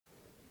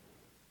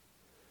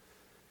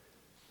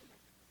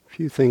A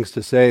few things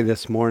to say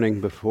this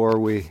morning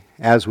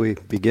as we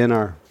begin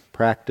our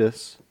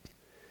practice.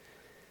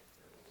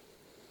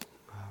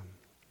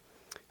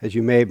 As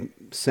you may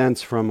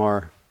sense from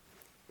our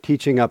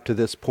teaching up to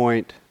this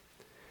point,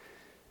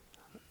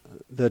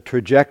 the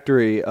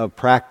trajectory of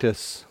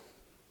practice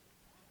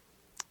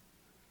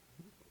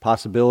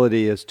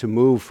possibility is to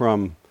move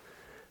from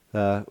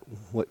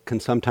what can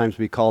sometimes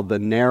be called the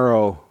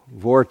narrow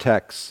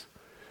vortex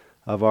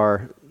of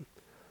our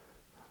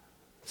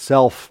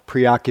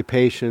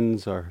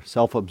self-preoccupations or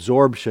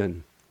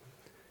self-absorption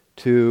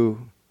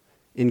to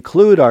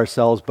include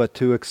ourselves, but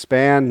to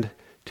expand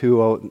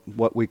to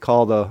what we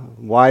call the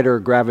wider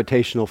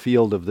gravitational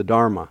field of the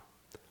Dharma.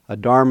 A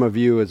Dharma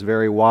view is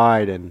very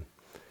wide and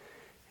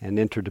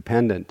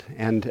interdependent.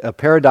 And a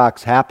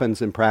paradox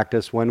happens in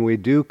practice when we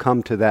do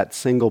come to that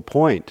single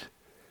point,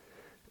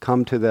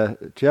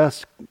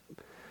 just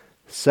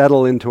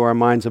settle into our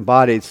minds and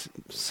bodies,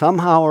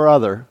 somehow or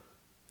other,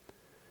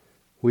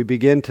 we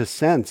begin to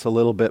sense a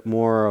little bit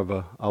more of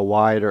a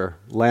wider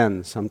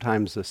lens,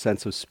 sometimes a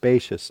sense of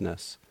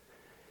spaciousness.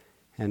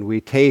 And we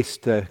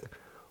taste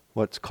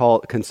what's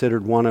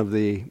considered one of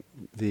the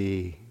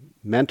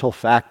mental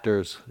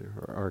factors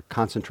or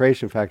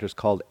concentration factors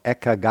called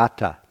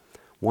ekaggata,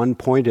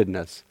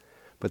 one-pointedness.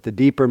 But the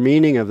deeper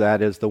meaning of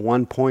that is the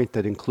one point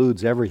that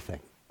includes everything,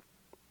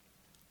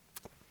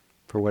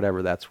 for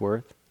whatever that's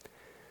worth.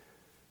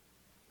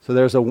 So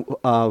there's a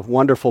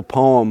wonderful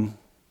poem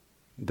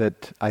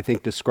that I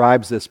think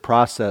describes this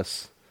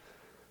process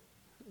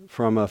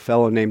from a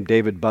fellow named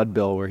David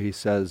Budbill, where he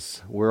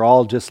says, "We're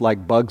all just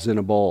like bugs in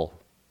a bowl,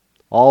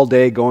 all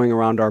day going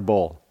around our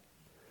bowl,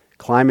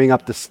 climbing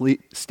up the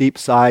steep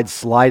sides,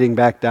 sliding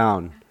back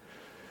down.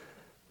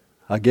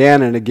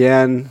 Again and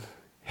again,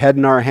 head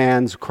in our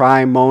hands,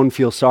 cry, moan,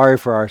 feel sorry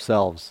for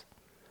ourselves.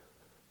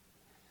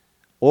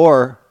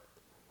 Or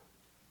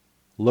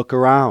look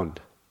around.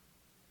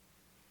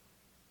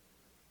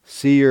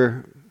 See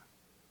your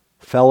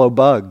fellow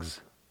bugs.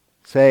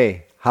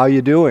 Say, how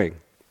you doing?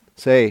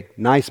 Say,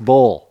 nice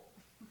bowl."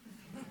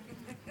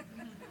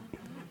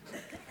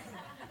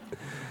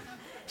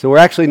 So we're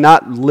actually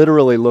not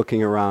literally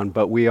looking around,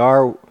 but we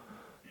are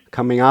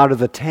coming out of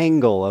the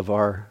tangle of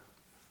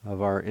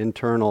our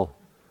internal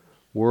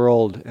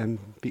world and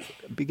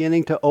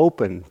beginning to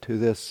open to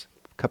this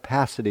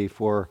capacity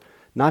for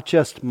not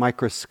just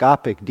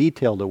microscopic,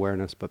 detailed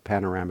awareness, but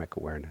panoramic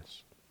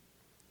awareness.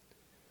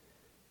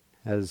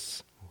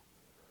 As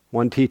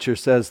one teacher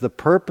says, the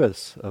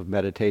purpose of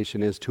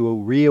meditation is to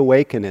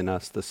reawaken in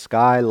us the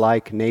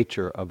sky-like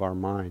nature of our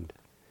mind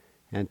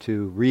and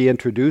to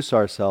reintroduce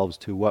ourselves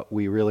to what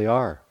we really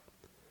are.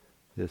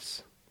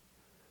 This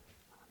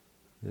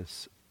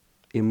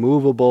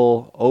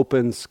immovable,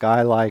 open,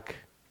 sky-like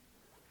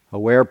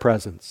aware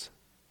presence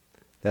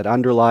that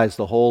underlies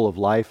the whole of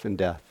life and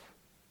death.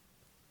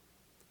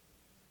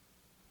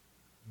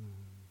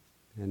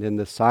 And in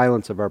the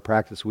silence of our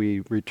practice,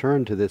 we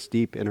return to this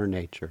deep inner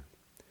nature.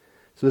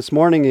 So this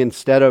morning,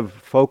 instead of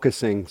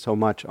focusing so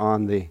much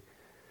on the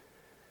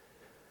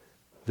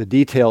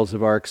details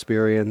of our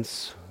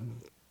experience,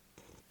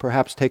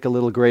 perhaps take a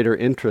little greater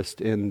interest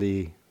in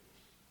the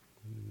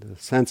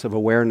sense of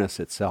awareness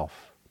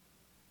itself.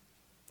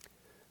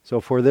 So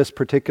for this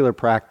particular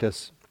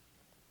practice,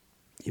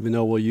 even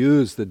though we'll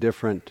use the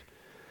different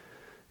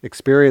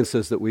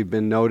experiences that we've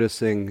been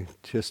noticing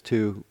just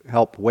to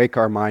help wake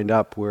our mind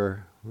up,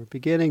 we're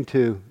beginning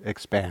to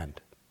expand.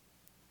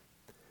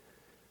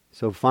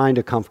 So find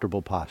a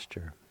comfortable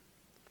posture,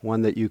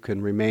 one that you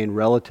can remain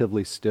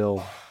relatively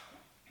still.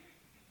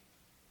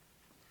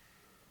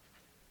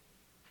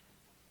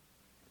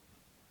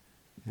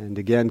 And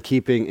again,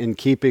 in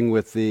keeping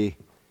with the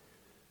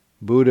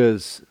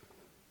Buddha's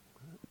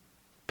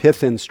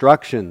pith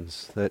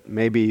instructions that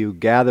maybe you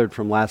gathered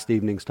from last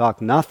evening's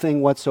talk, nothing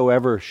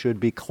whatsoever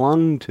should be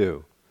clung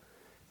to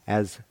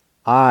as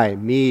I,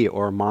 me,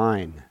 or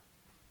mine.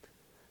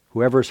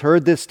 Whoever's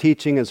heard this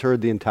teaching has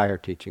heard the entire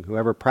teaching.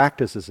 Whoever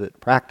practices it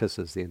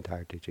practices the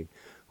entire teaching.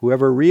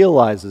 Whoever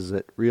realizes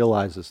it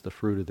realizes the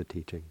fruit of the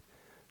teaching.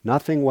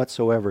 Nothing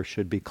whatsoever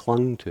should be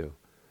clung to.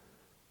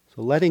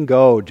 So letting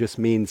go just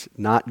means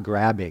not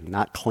grabbing,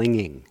 not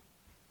clinging.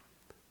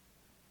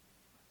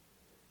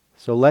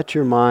 So let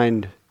your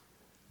mind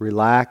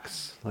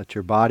relax, let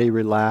your body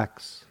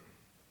relax,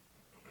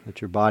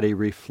 let your body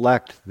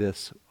reflect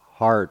this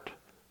heart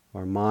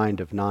or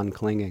mind of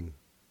non-clinging.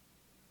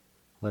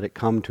 Let it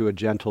come to a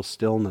gentle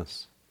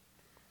stillness.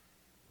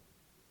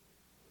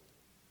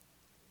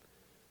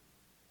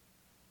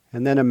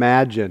 And then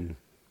imagine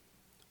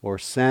or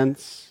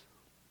sense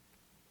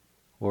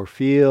or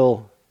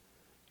feel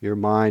your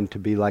mind to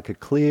be like a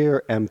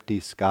clear, empty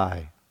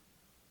sky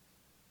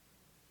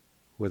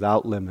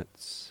without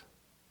limits.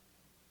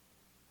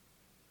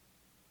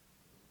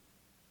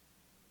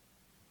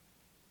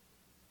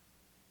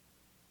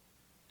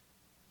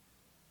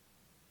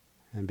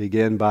 And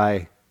begin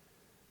by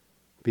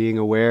being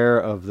aware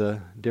of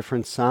the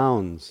different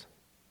sounds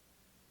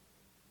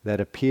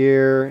that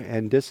appear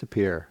and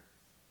disappear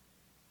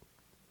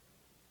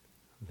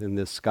within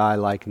this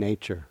sky-like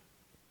nature.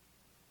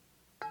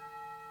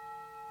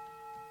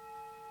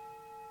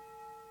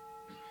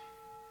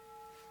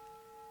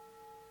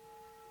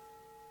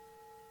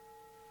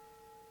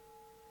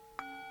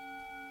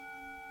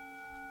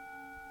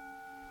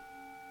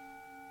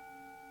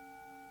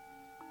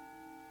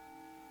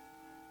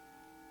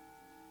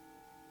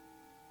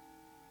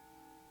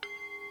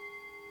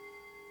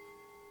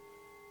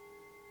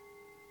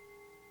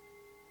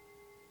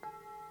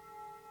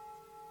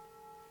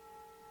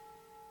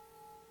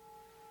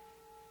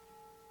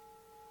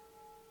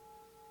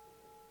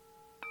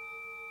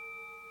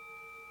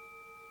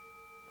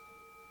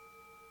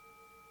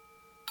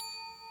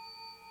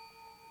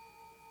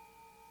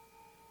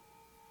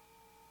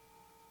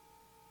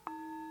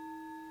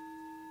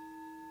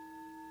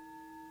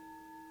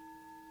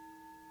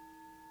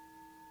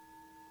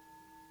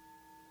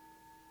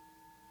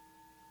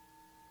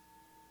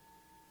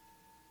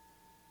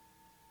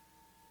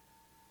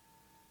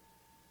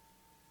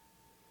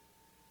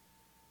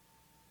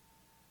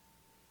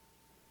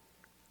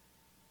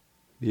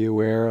 Be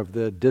aware of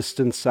the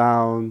distant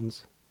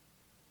sounds,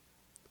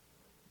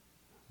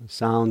 the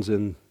sounds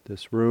in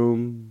this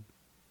room,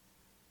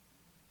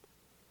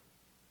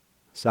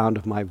 the sound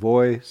of my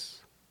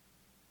voice,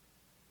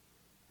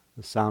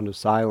 the sound of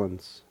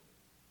silence.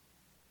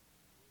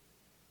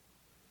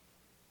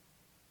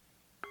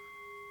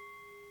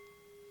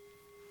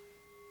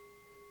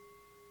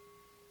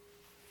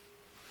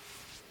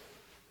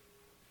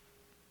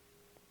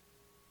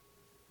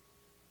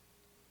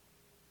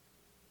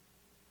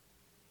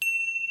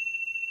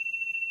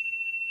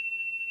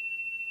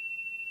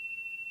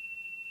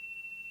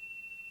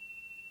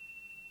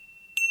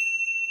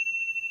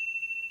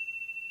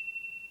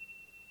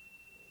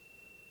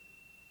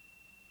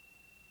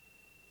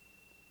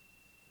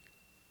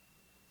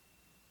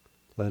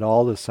 Let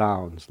all the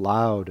sounds,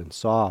 loud and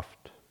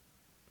soft,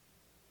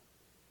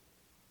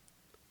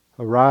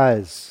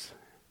 arise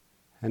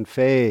and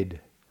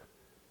fade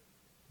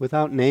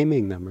without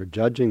naming them or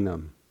judging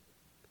them.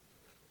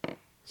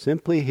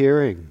 Simply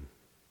hearing.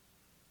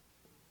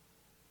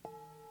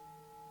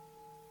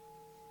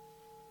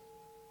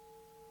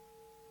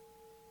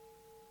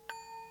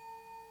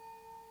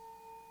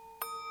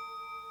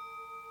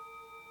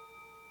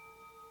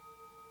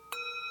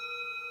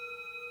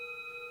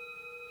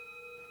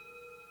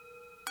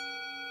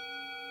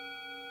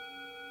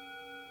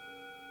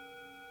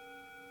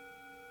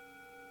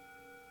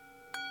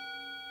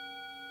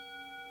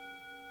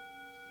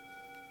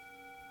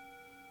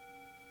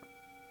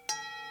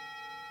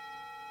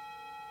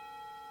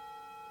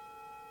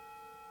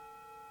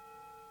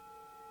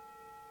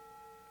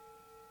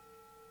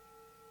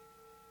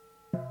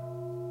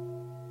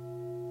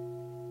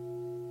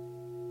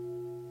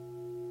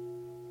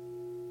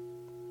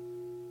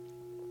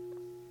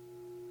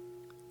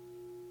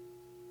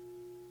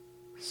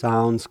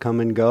 Sounds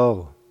come and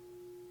go.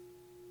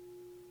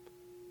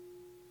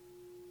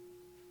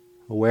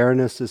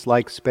 Awareness is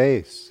like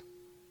space.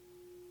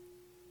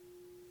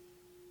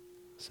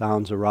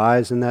 Sounds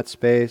arise in that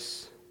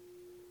space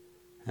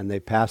and they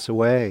pass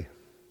away.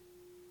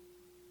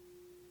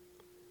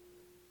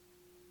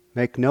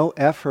 Make no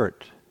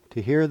effort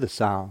to hear the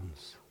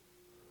sounds.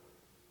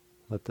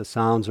 Let the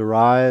sounds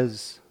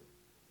arise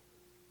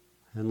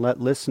and let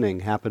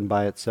listening happen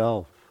by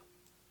itself.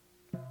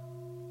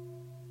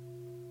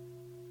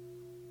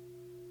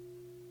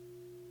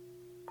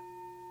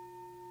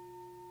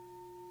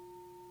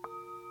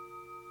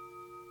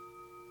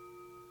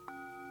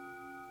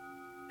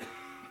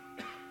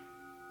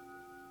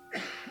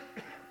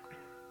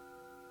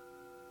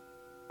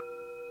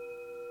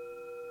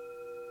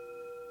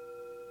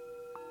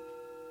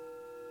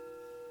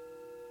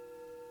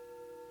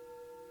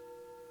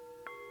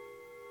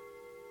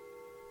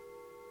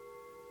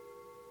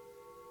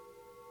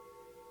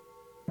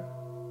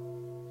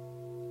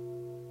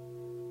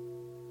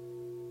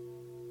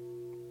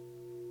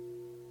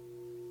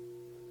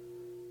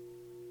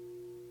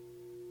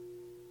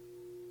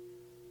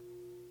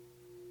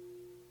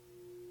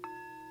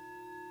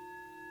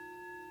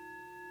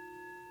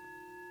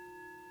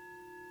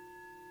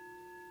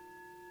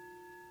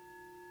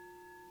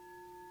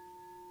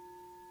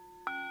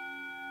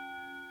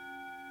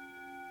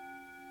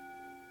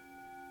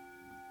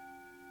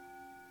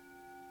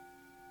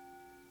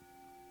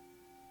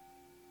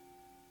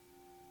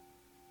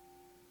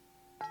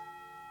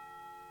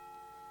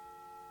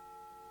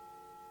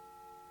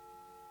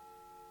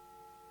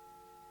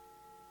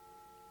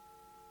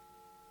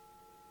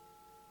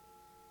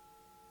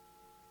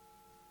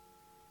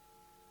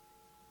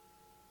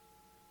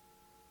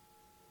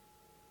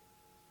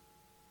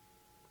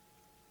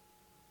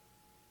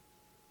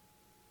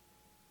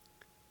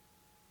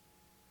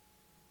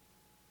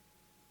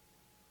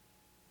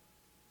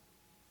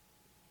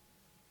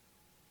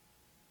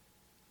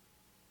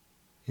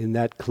 In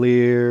that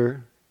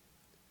clear,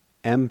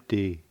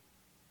 empty,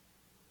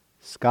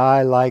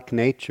 sky-like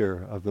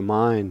nature of the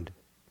mind,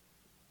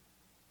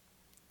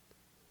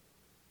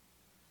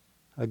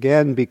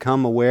 again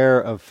become aware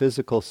of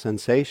physical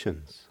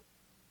sensations,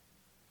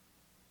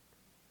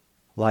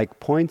 like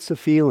points of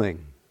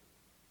feeling,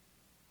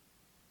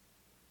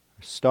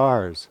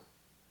 stars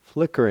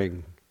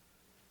flickering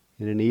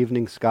in an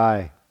evening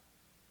sky.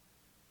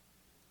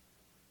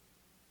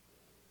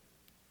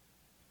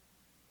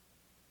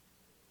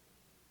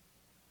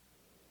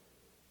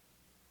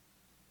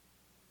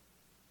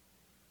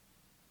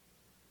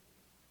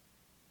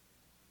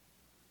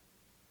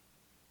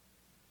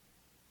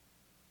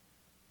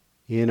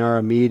 In our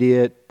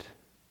immediate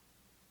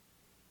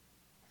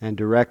and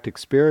direct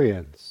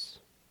experience,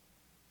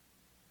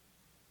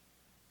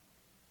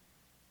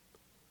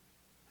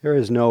 there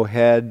is no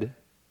head,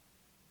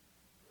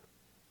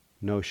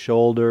 no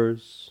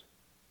shoulders,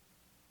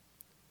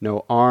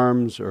 no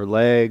arms or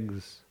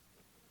legs,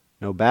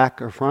 no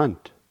back or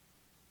front.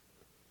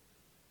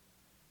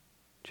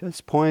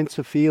 Just points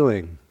of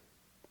feeling,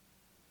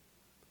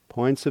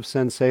 points of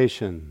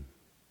sensation,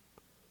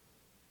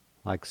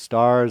 like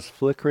stars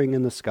flickering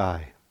in the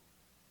sky.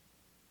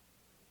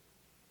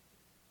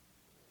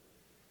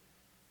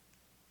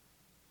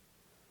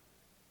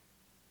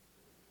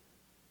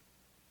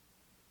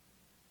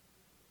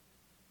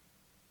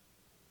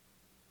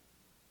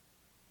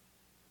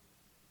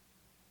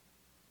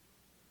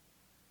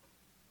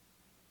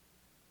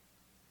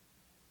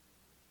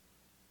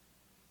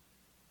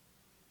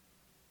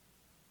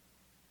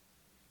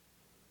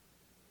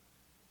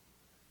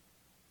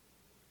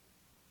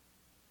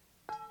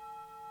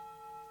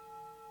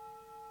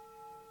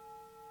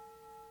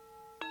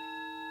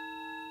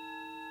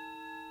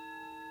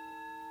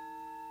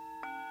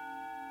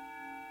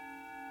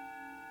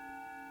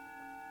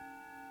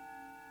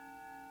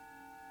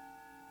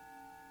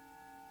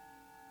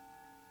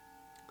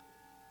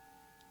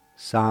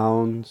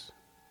 sounds,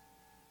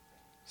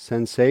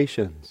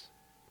 sensations.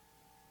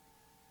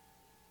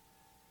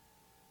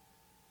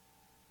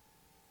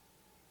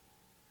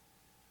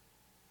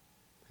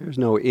 There's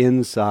no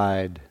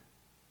inside,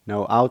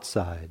 no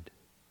outside.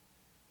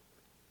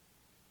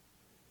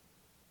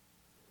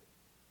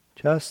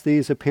 Just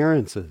these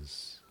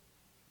appearances,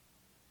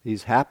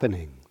 these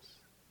happenings,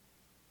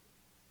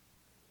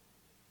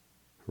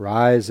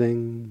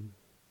 rising,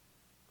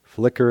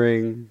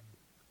 flickering,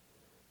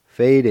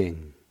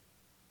 fading.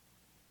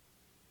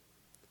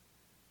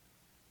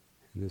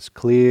 In this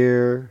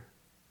clear,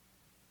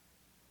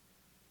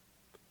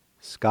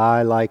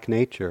 sky-like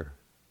nature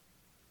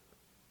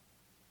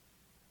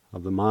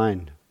of the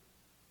mind.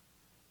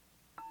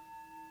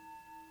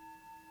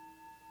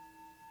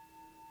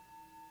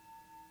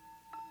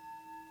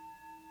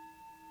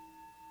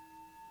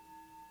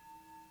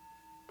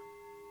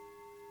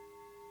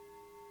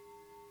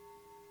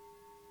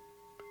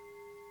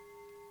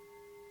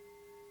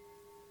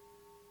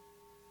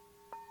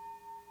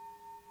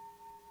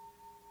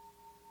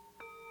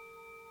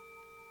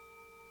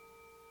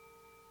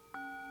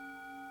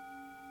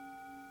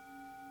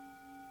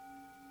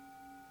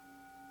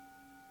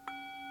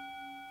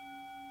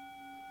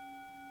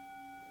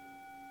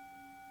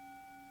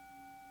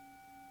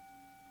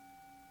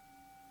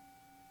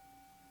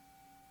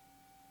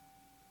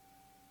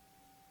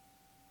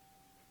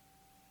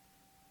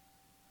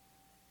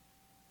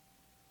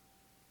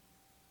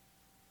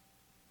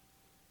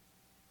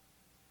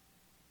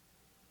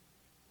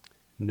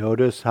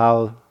 Notice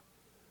how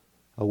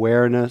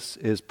awareness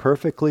is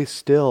perfectly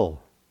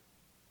still,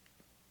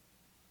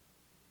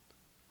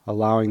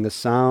 allowing the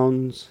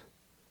sounds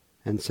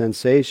and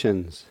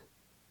sensations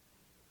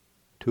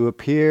to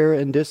appear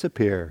and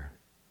disappear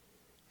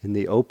in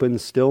the open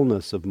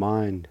stillness of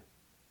mind.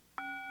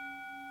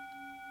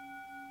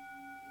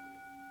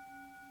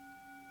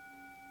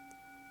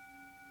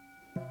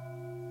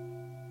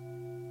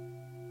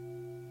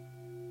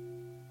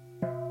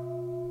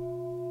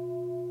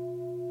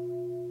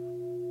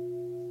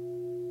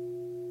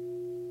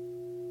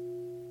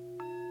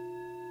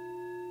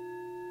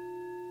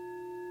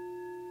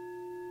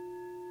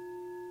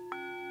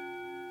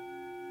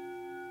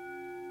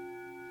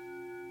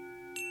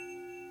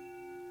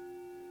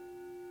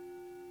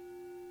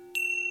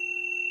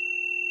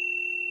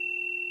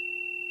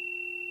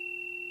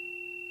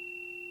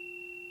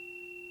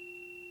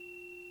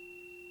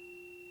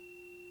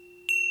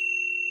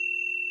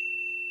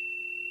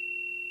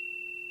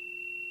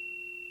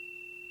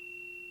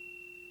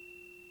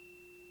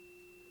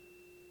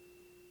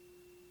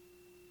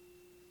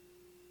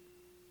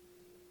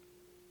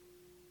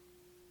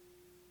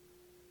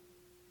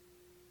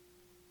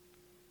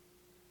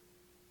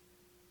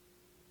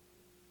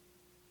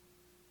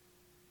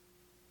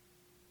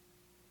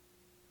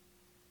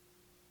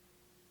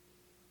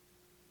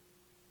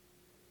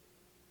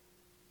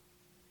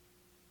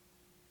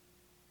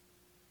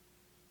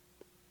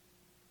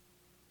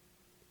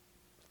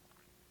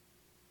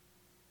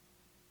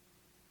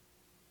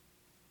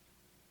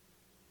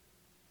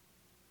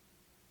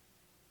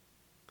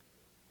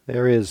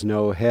 There is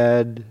no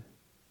head,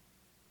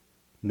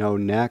 no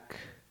neck,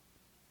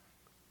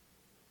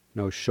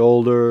 no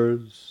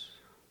shoulders,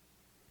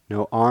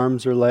 no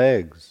arms or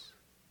legs,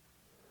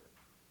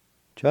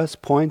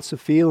 just points of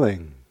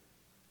feeling,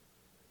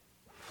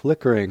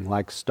 flickering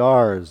like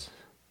stars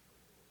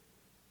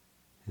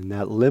in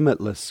that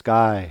limitless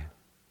sky.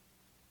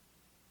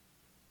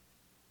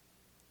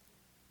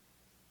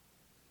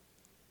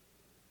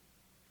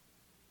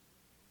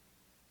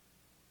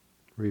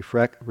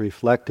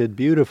 Reflected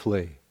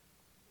beautifully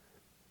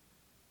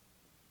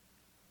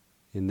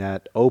in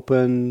that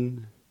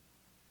open,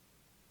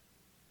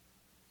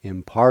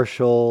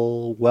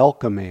 impartial,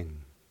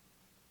 welcoming,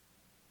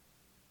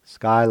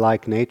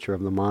 sky-like nature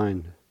of the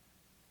mind.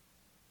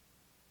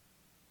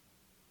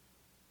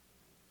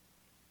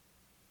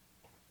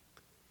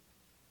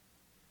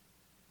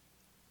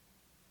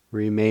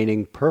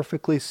 Remaining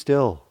perfectly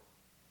still.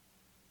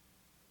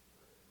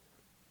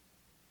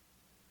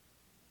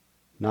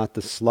 Not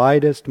the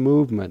slightest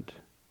movement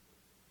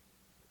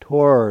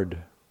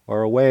toward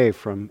or away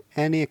from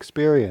any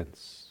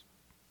experience.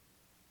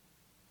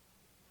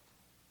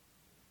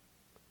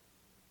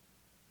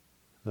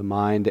 The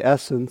mind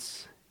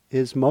essence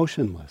is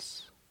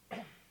motionless.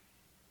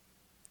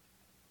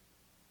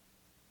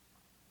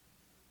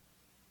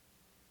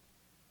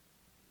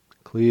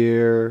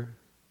 Clear,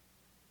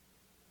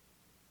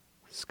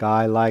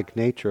 sky-like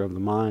nature of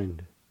the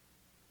mind.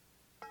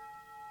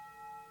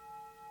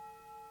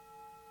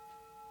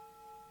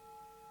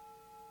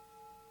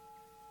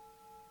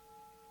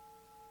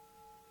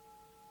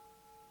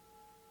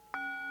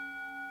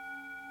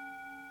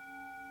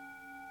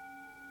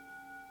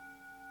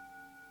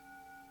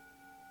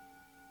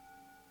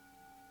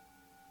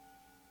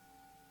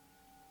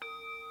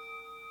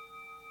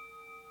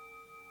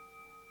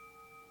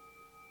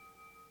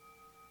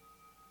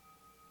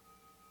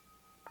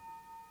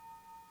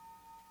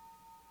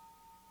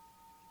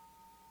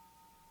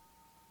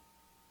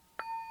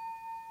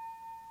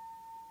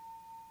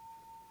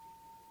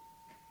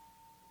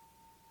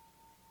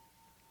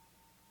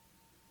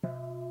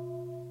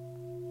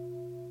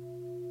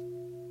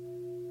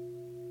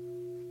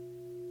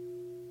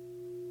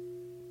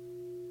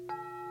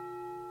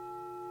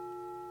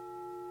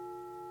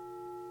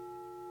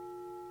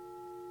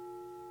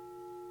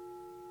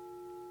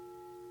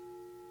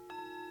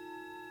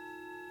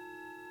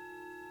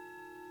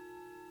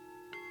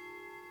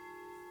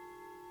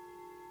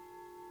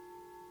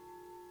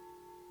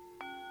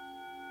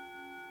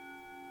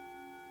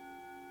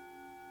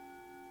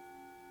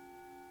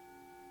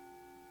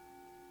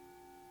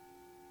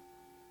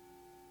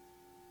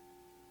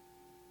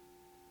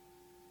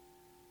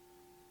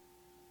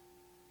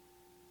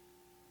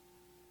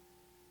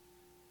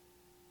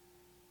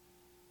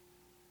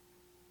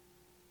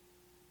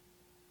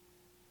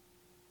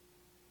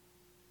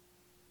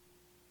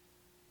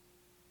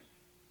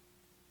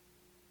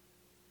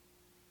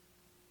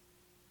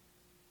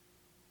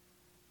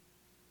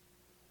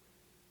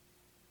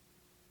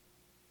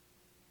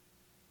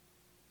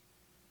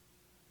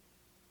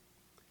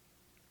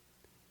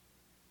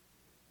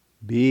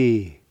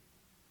 be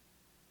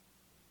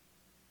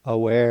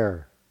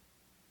aware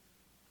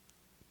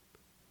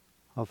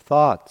of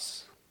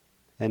thoughts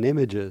and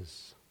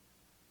images.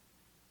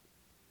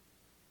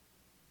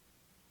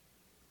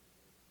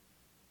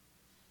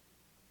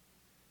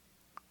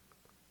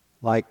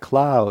 Like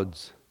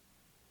clouds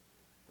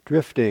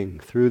drifting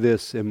through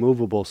this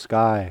immovable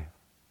sky.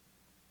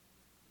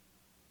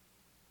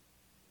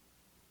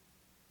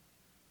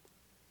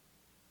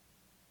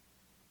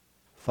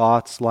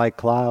 Thoughts like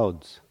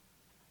clouds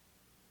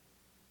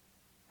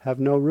have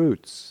no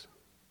roots,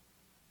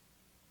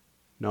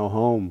 no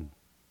home.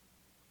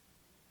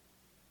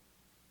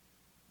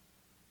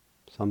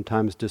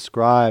 Sometimes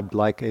described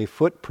like a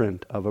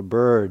footprint of a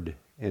bird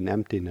in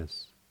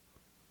emptiness.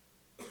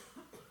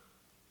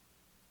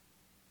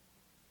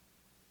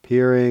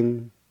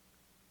 Appearing,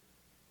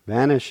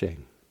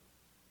 vanishing.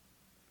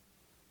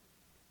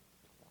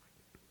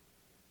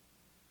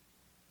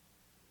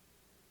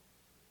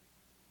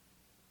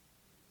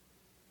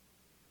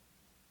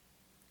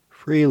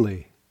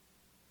 Freely.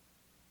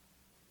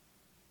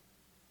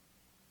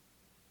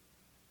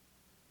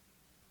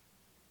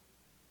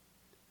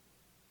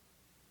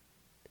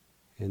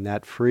 In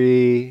that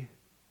free,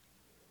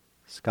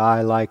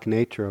 sky-like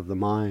nature of the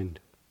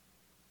mind.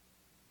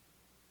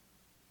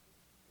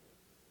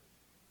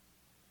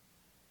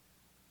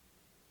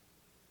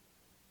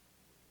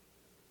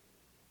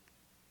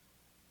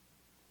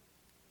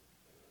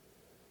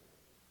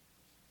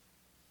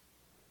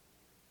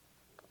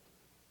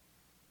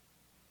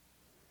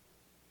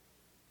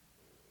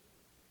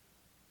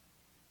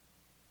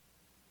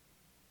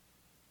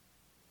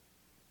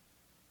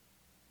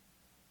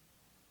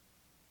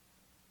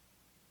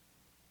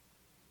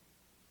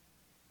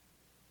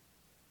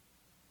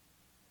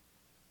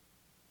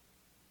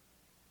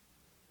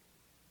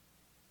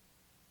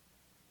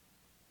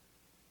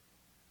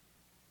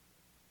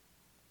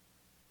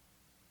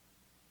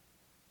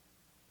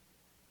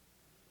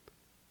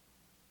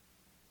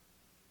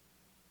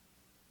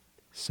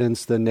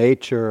 Since the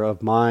nature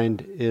of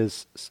mind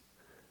is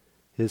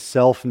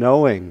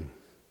self-knowing,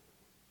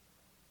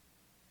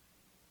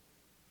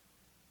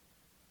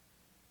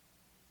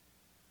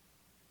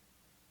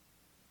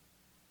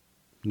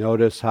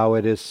 notice how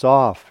it is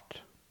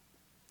soft,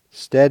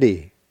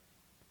 steady,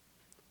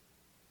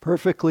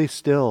 perfectly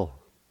still,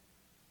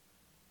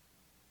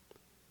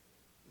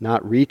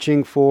 not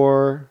reaching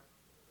for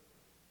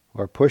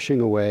or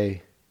pushing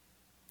away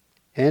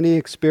any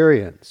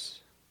experience.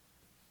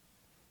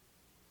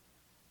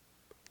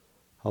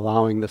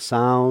 Allowing the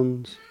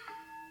sounds,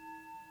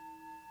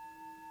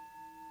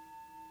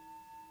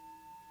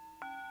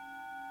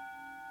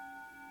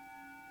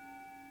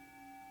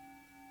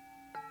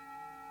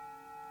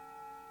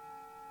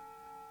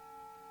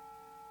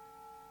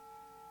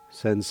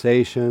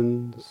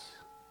 sensations,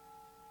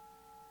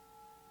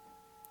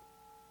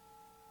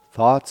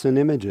 thoughts and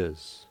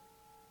images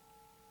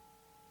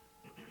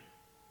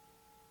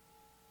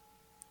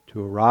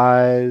to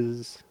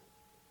arise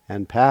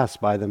and pass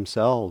by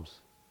themselves.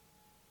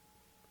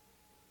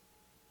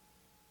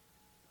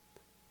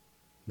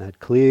 That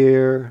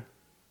clear,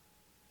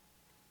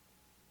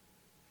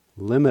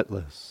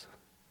 limitless,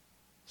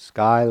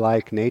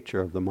 sky-like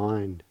nature of the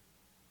mind.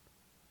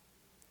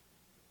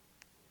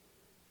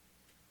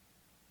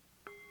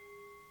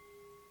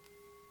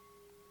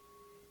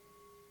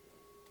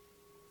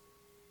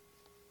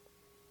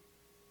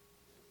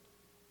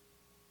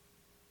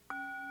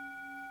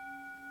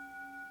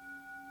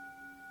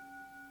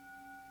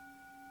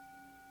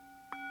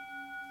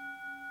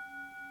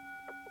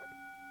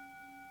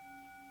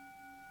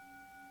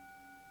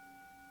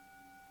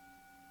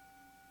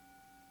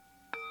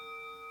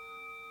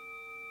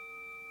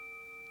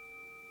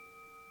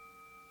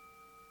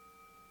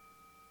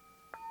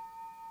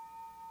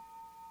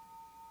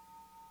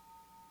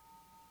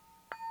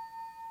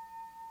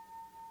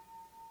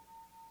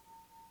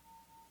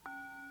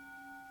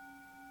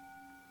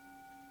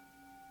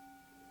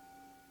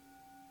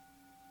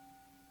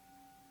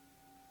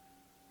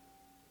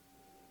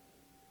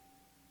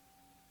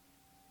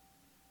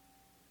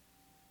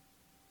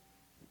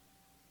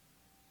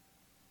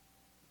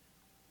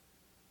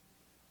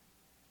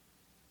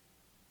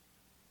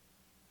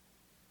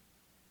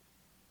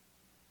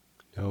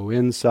 No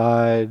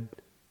inside,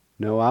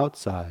 no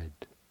outside.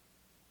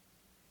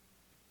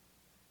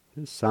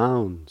 Just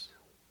sounds,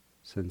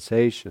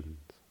 sensations,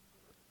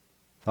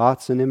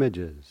 thoughts and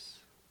images.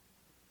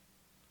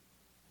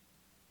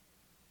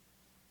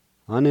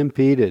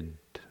 Unimpeded,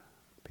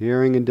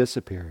 appearing and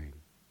disappearing.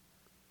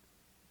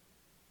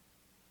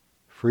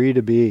 Free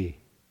to be.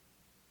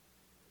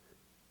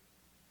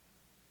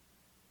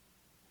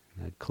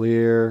 That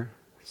clear,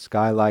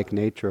 sky-like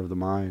nature of the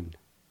mind.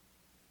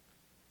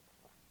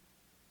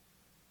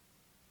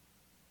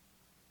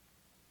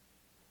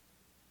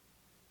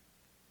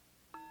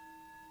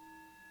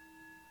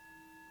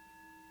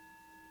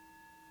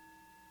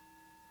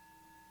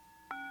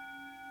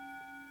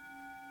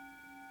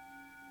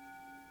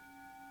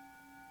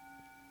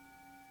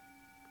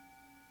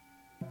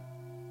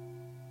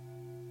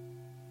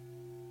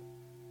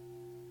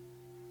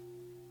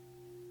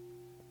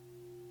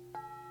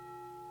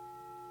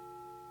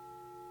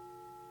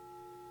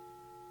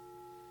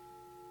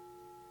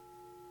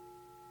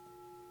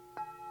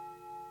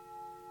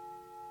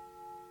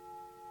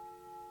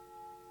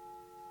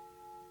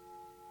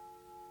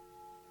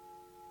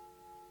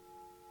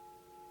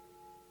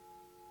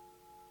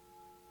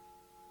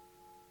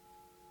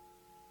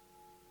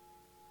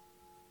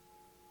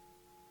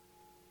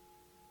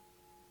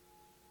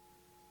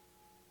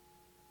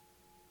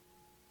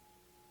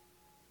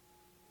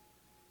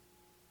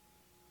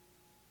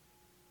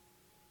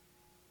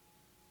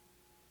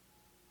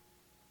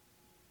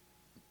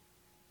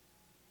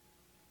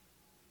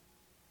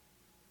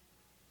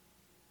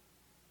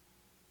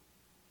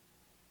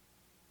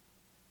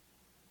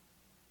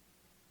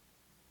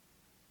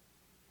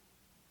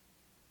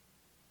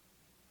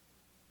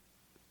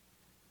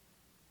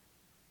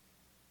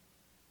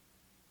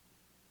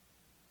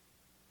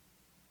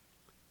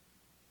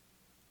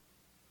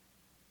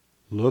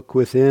 Look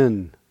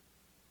within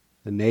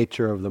the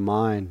nature of the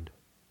mind.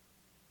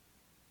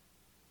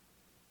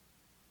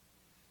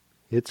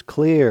 It's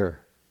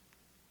clear.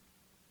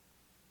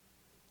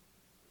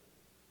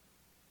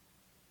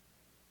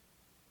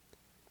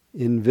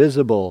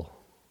 Invisible,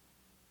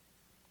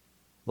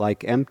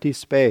 like empty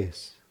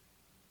space.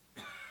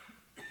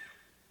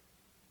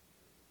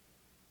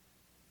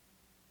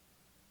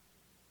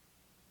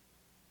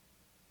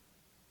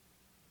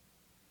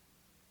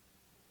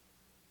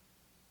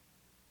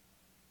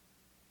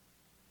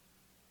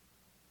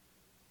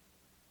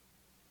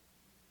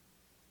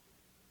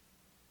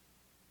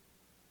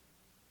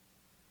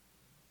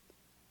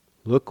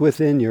 Look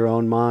within your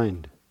own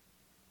mind.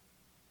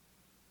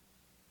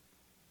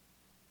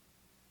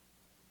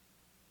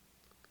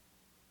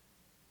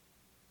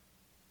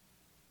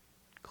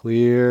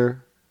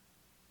 Clear,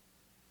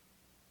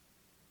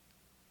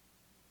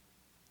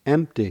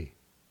 empty.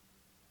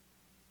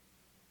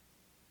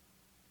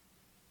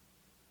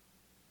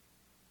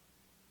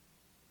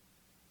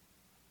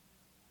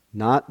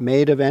 Not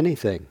made of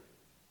anything.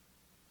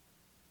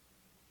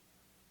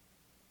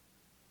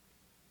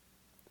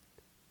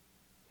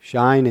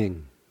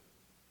 Shining.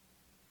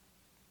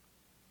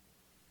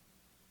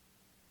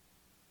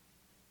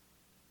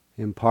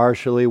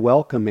 Impartially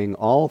welcoming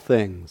all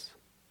things,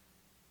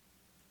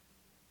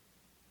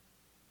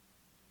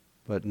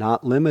 but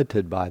not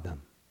limited by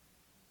them.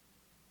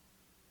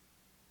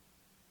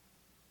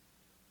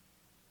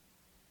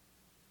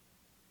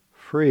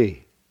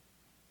 Free.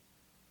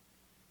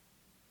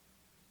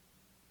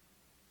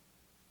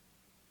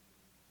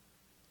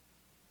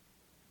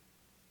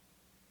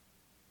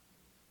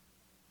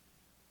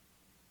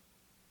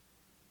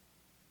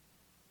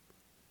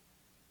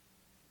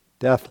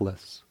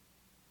 Deathless.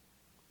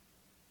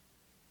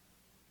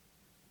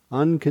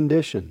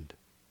 Unconditioned.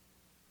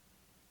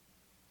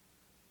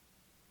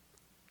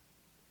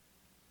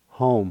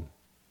 Home.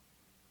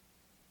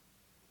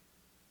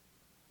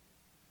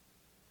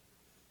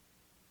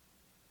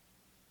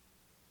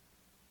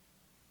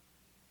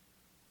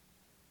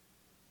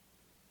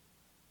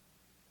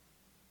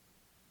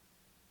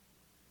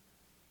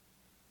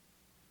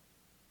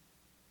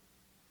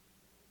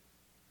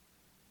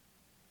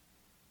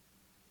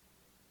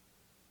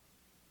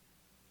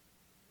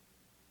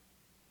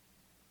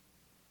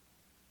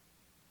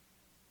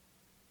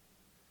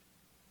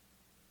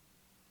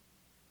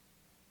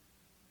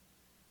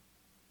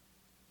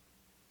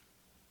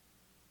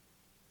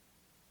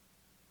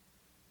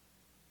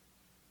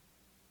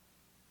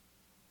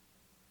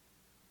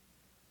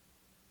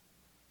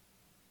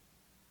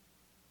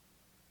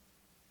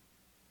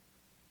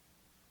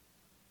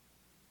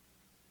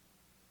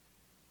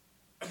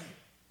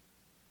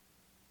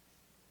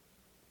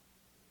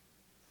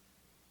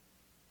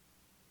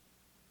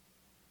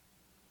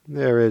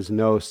 There is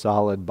no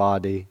solid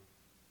body,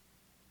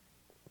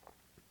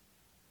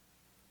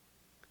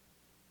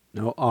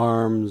 no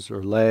arms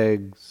or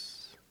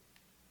legs,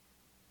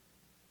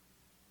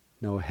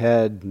 no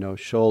head, no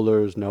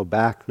shoulders, no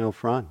back, no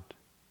front.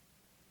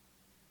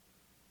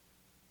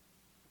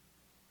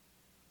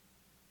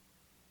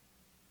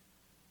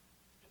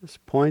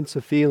 Just points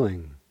of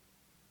feeling,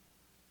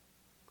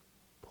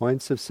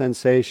 points of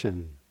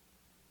sensation,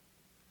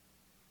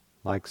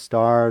 like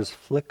stars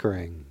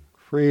flickering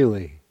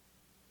freely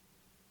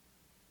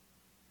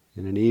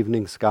in an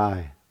evening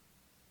sky.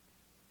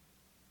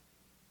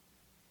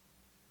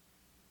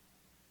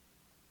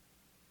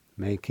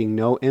 Making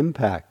no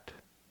impact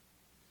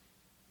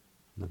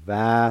on the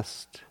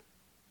vast,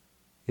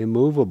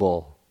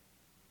 immovable,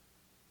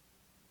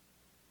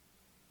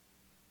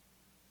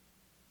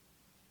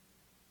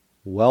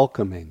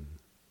 welcoming,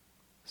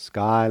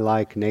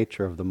 sky-like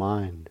nature of the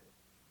mind.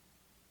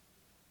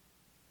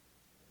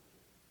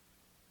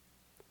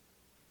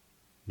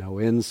 No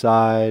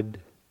inside,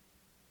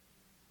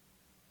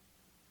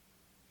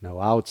 no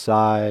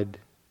outside.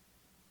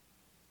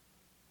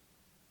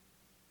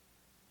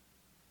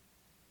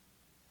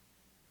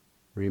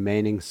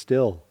 Remaining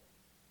still.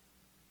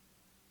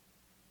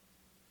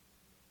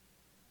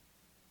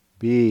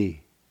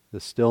 Be the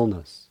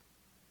stillness.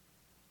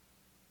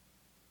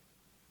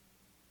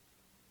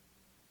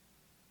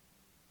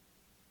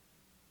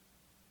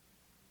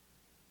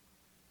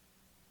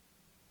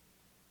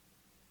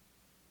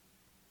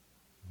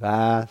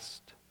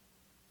 Vast,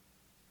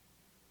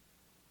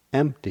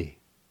 empty,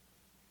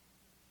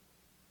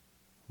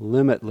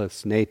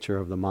 limitless nature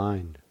of the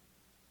mind.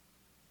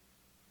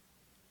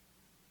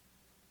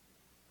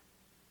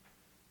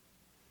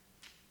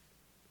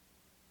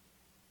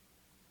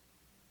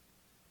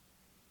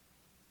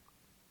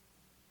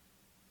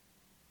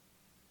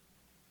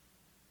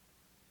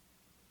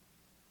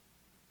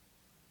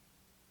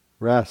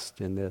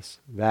 Rest in this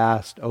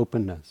vast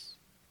openness.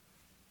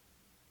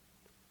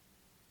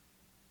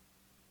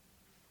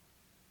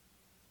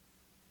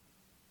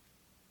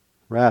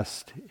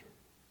 Rest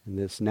in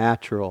this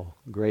natural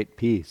great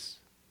peace.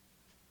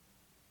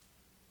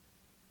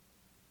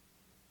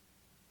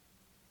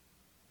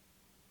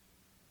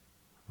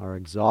 Our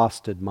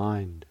exhausted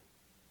mind.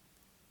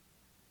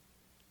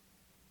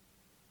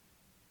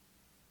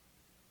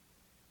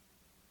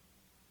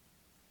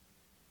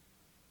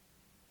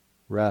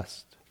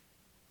 rest.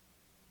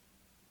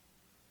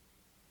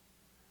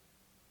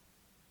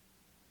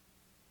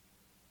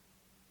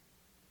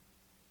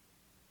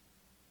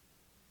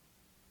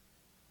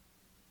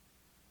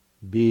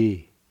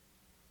 Be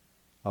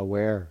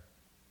aware.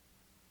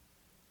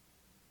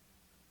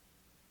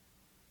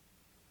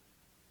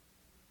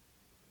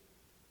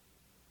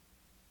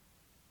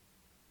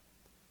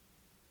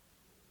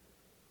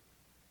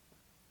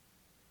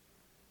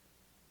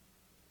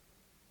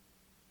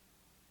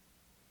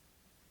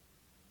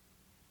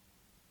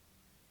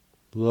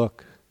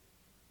 Look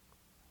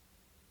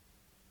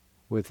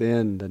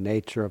within the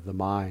nature of the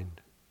mind.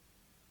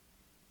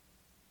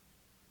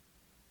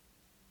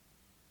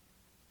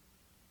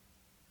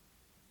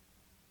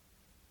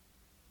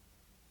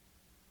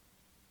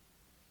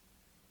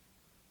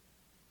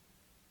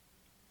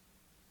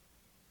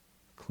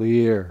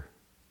 Clear,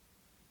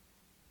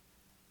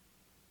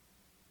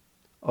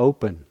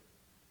 open,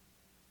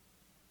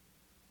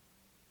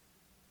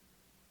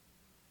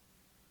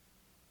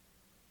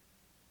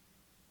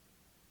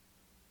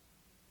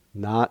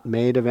 not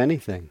made of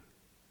anything,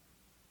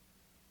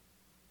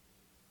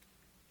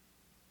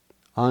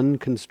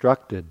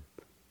 unconstructed,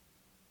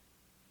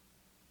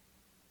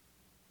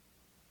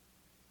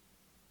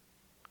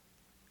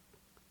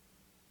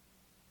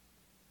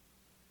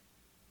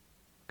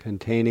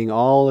 containing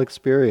all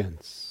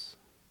experience,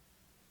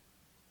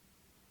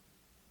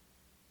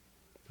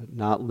 but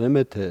not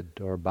limited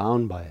or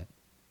bound by it.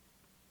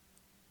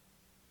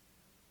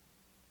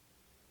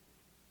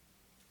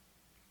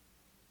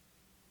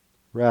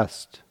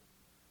 Rest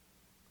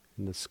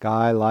in the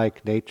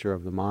sky-like nature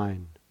of the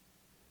mind.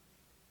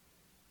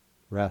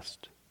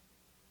 Rest.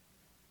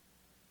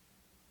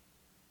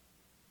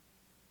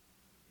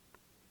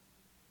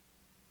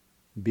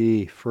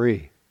 Be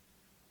free.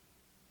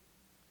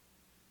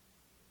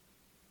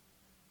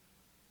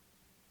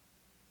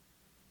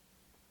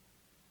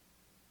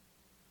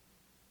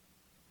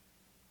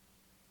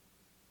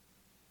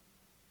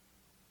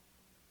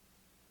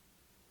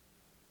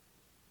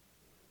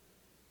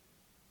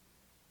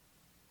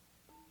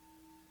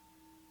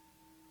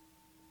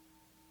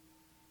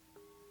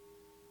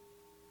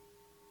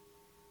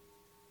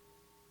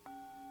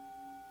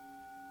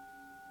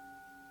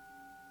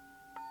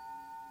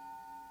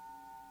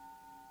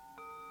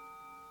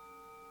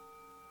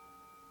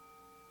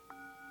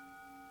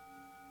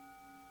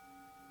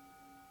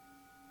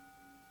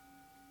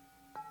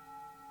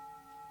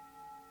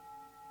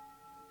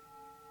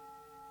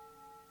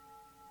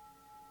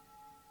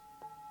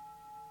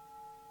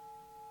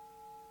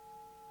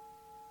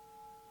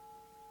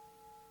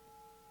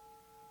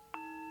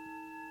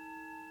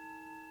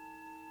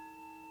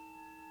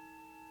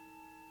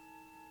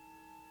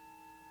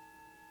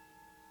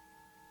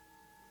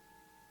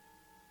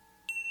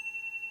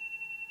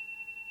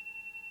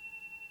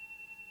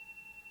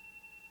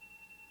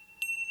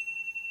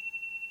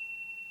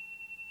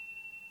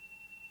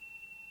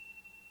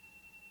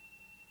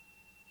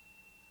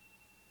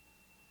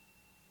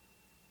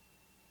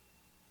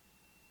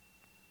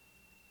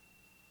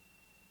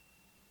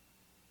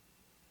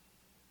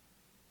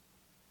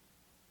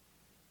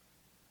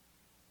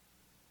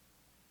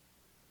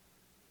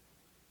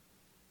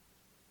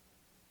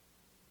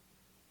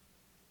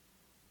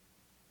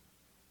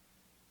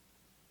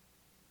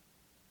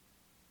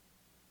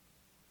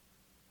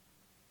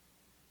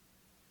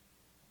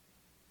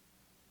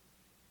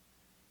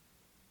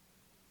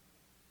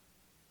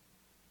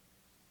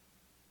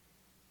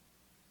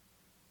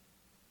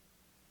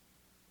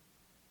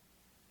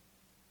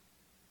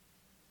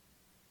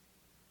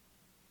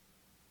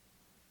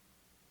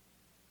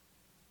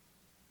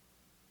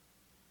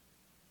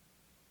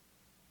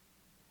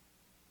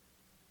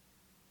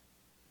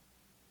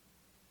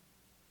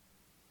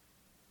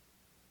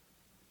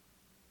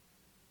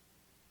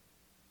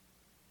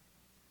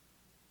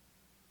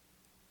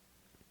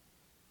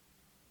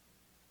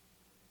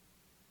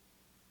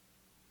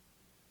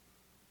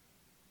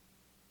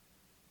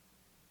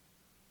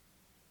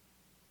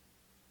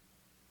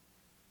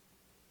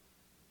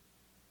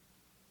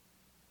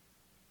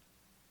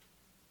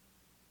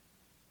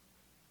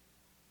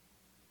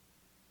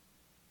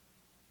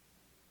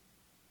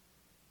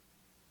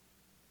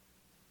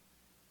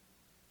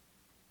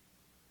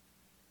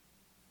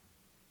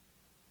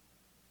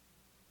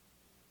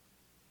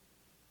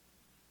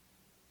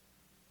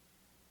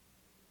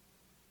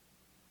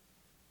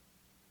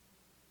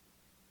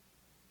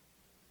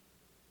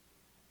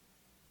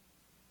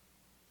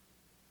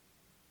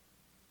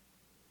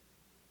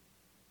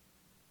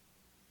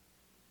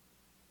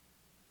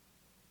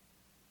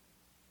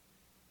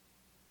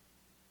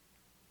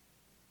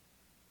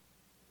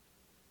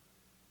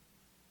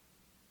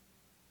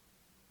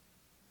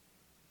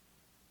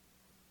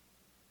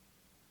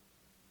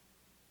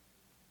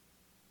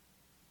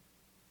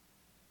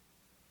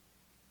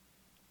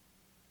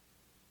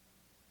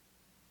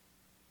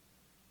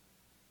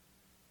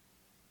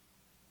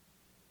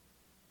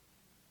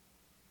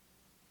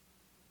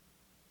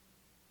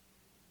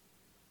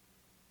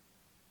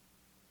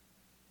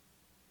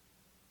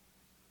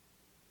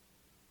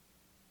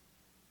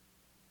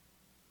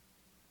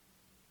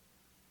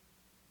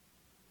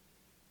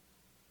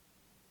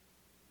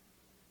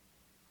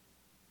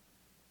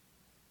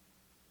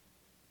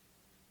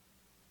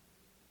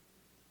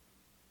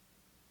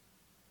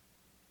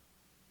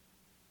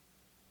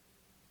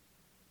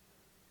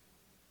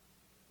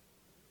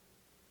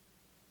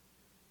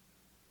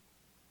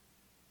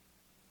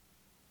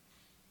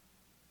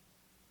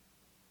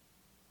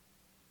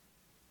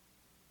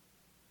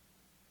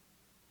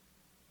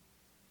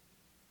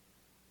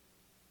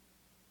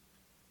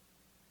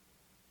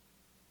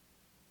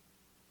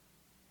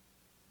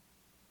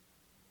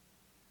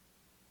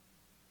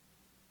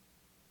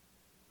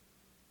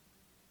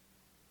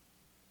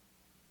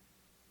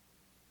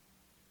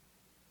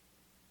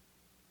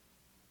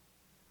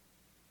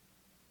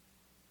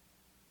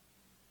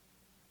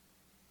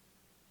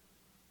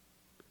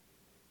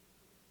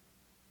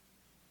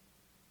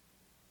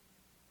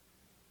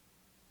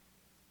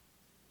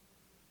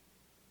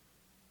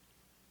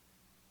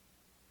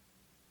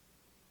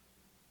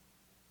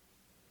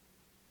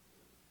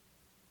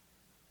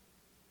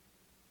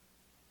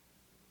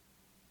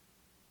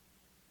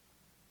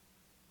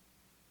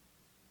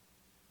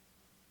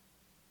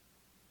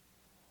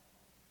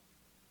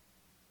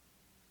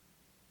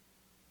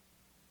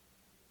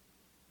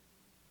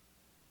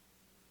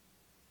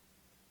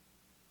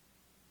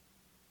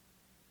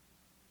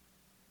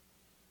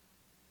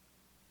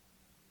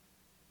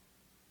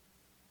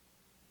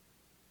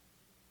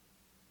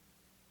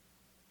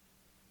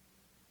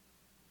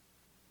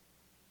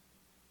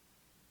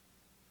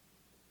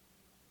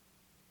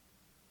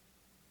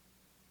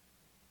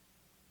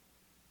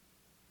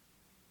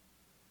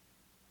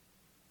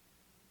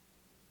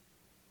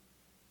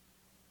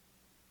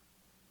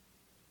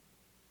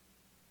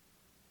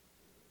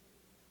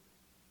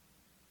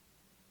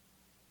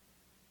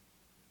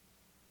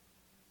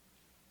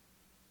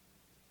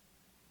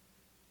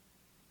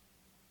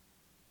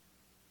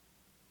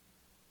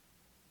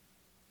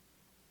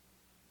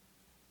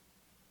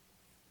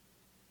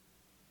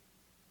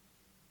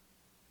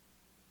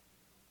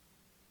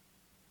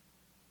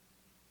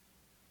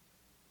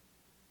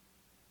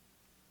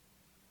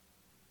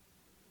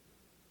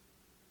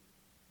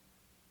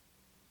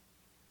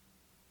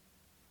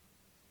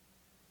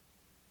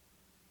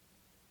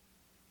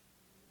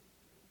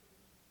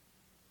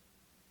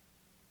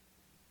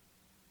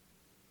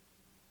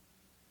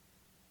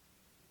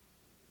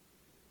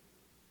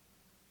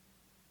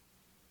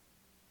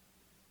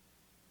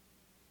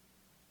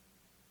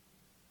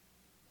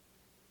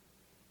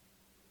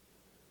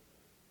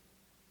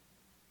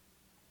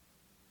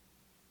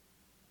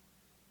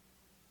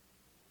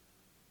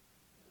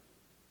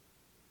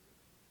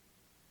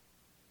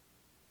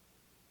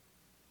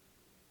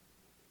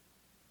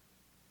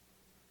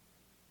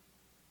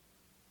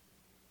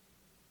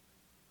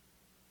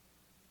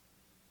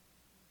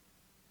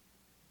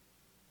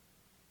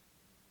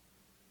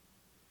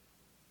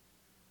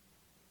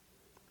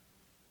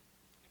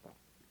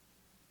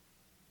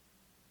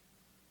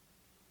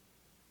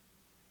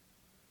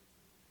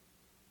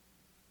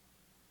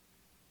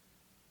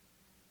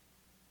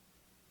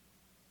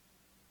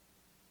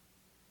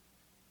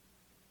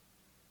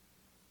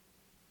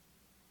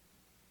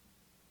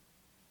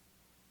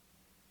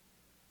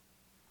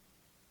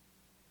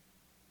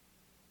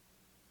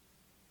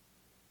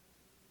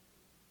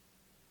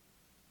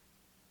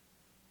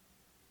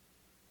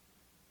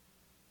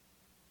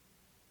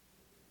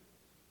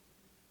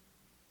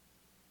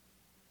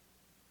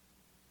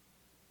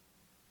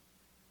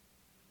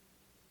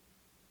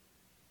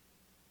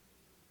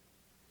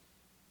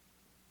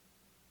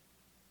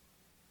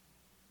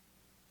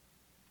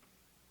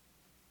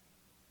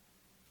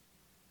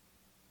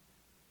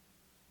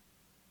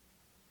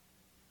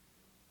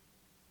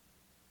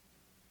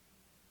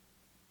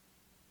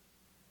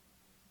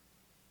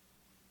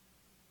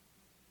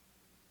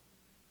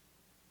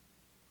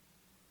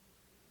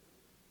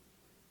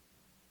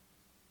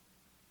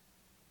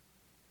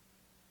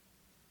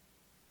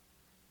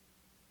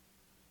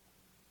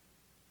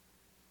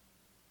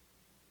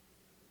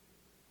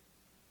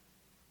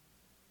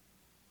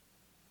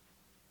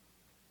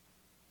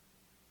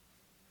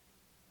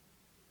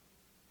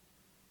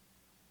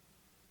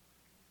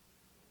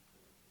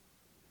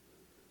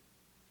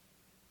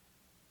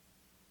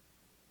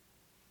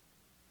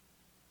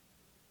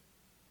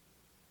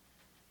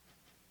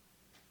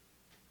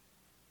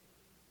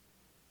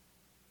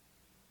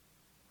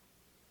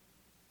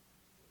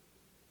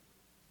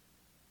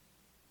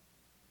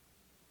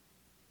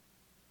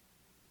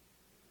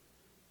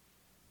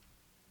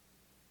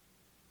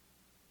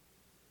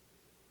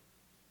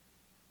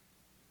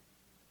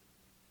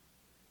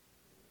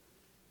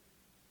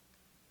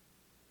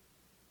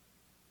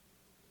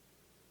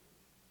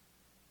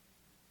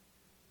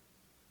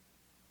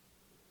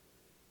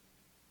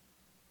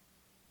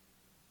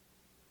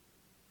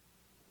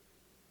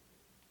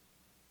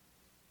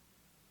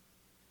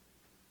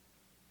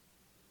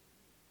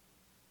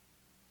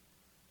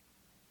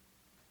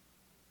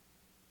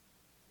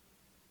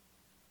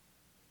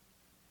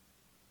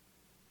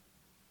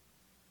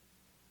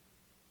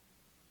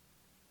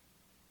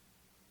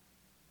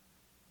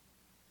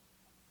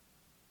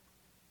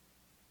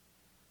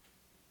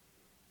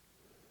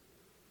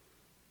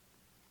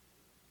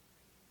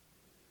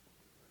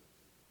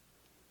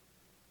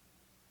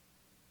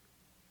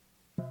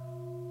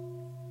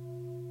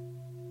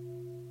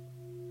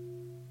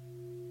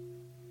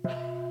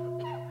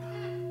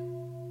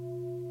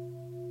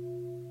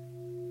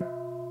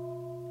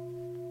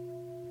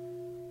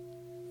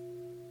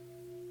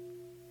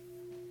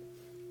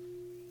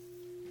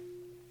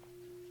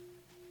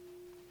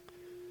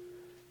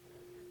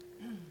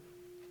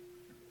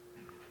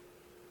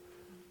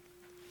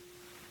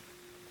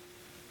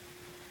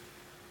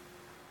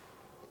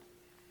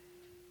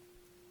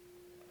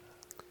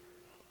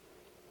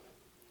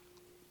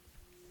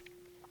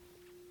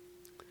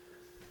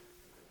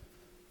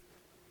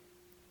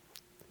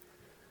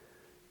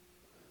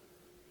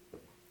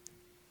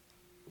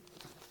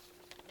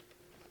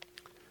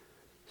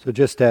 So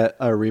just a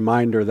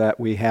reminder that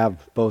we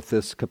have both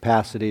this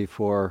capacity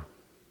for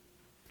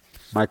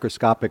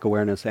microscopic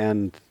awareness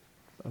and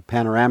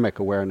panoramic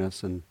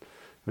awareness, and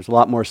there's a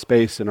lot more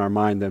space in our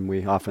mind than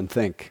we often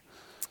think.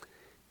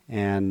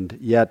 And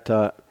yet,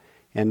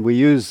 and we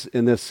use,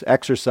 in this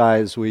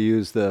exercise, we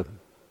use the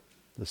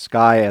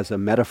sky as a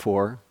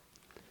metaphor,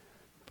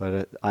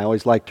 but I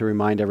always like to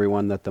remind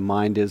everyone that the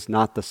mind is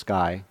not the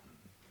sky.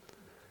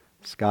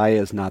 Sky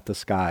is not the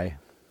sky.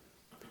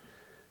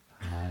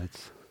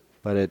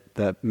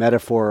 The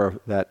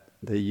metaphor, that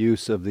the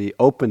use of the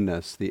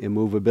openness, the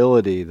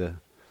immovability, the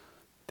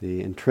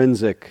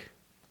intrinsic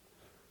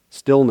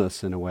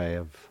stillness, in a way,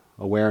 of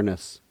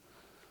awareness,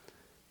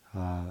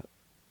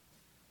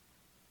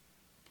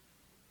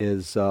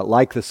 is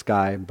like the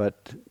sky,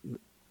 but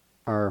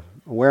our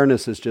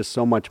awareness is just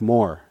so much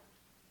more.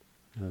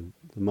 The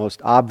most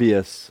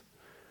obvious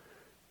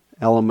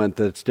element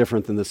that's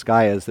different than the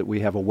sky is that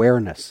we have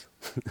awareness.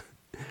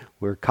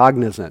 We're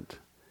cognizant.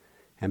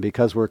 And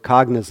because we're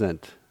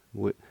cognizant,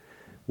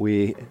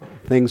 we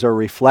things are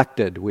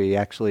reflected. We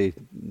actually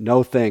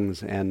know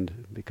things,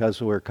 and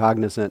because we're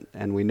cognizant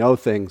and we know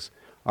things,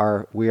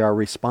 we are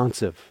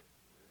responsive.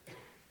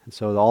 And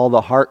so all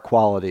the heart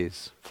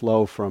qualities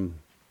flow from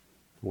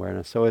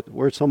awareness. So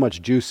we're so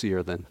much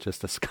juicier than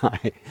just the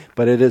sky,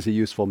 but it is a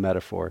useful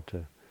metaphor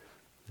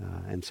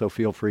and so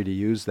feel free to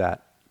use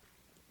that.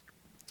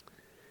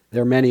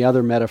 There are many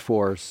other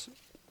metaphors,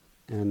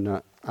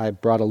 and I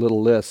brought a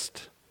little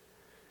list.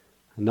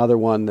 Another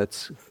one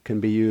that can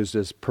be used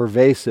is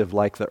pervasive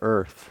like the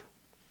earth,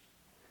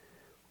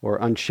 or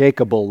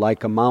unshakable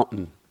like a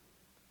mountain,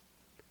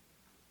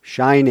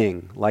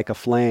 shining like a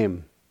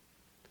flame,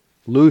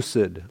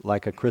 lucid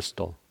like a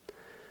crystal.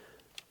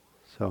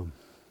 So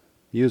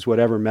use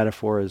whatever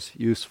metaphor is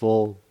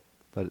useful,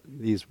 but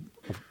these,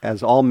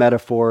 as all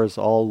metaphors,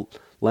 all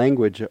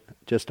language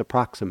just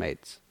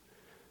approximates.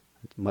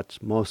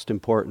 Most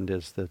important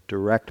is the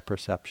direct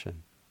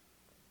perception.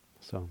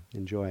 So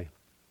enjoy.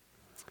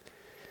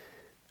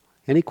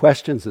 Any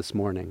questions this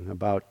morning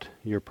about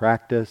your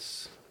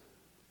practice?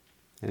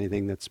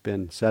 Anything that's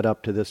been said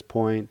up to this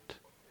point?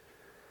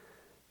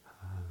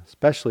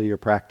 Especially your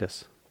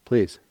practice,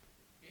 please.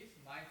 Is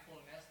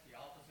mindfulness the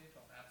opposite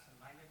of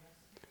absent-mindedness?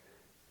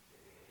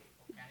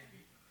 Or can it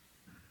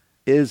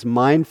be? Is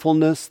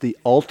mindfulness the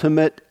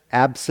ultimate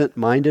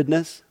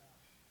absent-mindedness?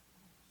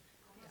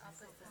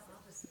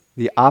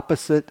 The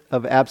opposite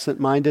of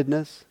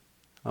absent-mindedness?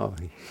 Oh,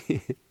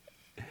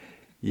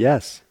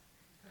 yes.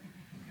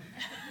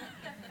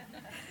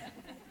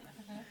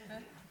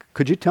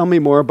 Could you tell me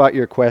more about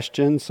your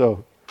question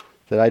so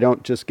that I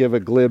don't just give a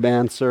glib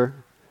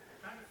answer?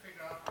 Trying to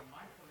figure out the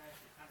mindfulness,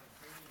 you're kind of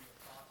bringing your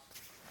thoughts,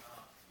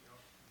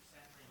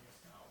 centering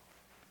yourself.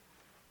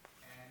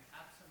 And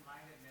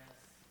absent-mindedness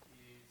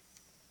is,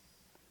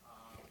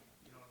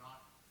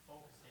 not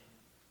focusing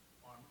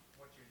on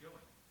what you're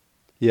doing.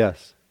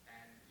 Yes.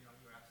 And,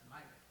 you're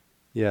absent-minded.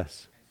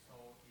 Yes. And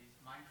so is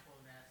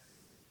mindfulness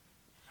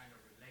kind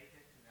of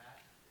related to that?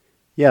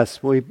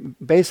 Yes, we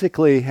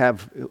basically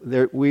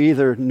we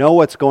either know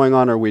what's going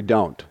on or we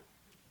don't.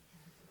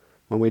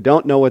 When we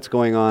don't know what's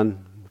going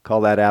on, we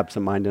call that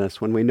absent-mindedness.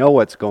 When we know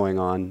what's going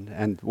on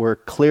and we're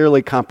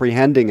clearly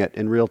comprehending it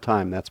in real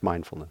time, that's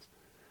mindfulness.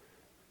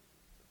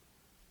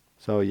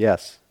 So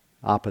yes,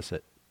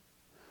 opposite.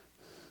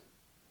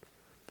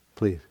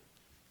 Please.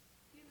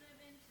 You live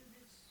into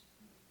this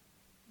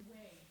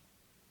way.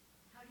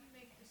 How do you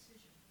make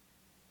decisions?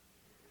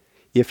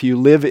 If you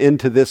live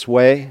into this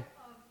way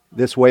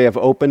of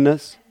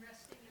openness, And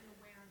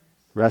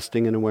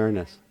resting in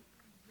awareness.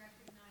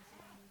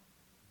 recognizing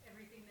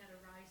everything that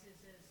arises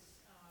as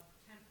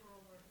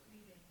temporal or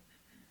fleeting,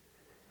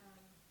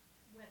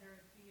 whether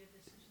it be a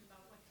decision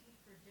about what to eat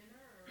for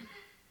dinner or,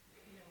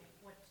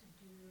 what to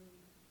do.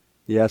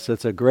 Yes,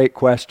 it's a great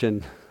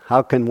question.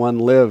 How can one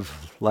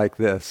live like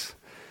this?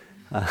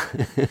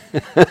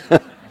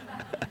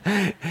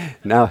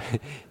 Now,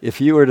 if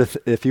you were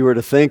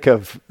to think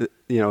of,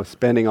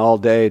 spending all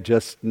day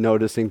just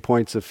noticing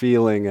points of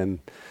feeling and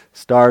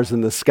stars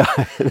in the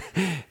sky,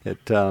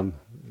 it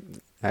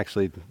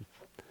actually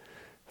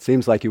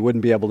seems like you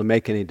wouldn't be able to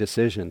make any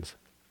decisions.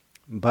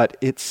 But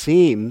it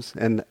seems,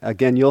 and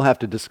again, you'll have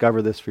to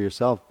discover this for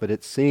yourself, but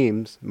it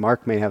seems,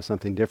 Mark may have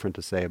something different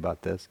to say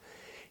about this,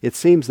 it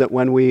seems that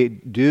when we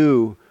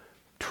do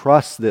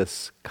trust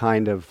this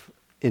kind of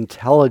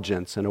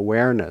intelligence and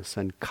awareness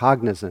and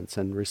cognizance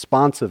and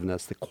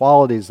responsiveness, the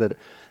qualities that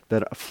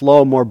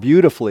flow more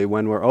beautifully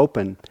when we're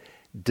open,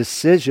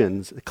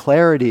 decisions,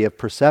 clarity of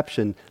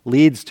perception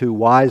leads to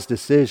wise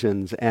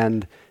decisions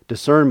and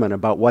discernment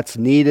about what's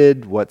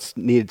needed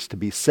to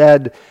be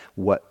said,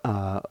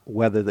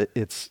 whether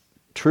it's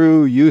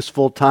true,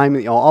 useful,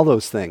 timely, all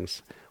those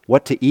things.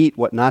 What to eat,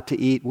 what not to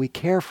eat. We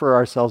care for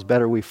ourselves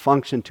better. We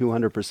function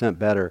 200%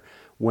 better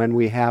when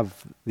we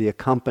have the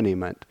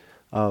accompaniment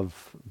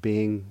of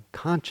being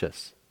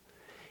conscious.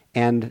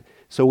 And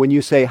so when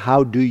you say,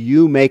 how do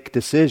you make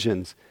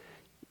decisions?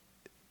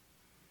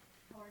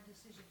 How are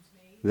decisions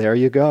made? There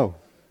you go.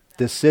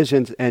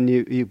 decisions, and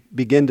you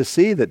begin to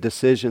see that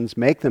decisions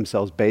make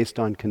themselves based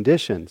on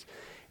conditions,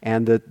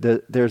 and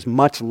that there's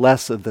much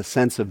less of the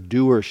sense of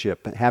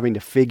doership, having to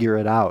figure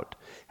it out,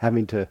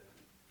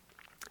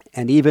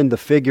 and even the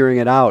figuring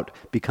it out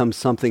becomes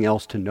something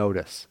else to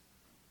notice.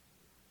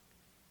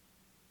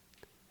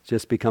 It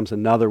just becomes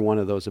another one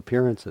of those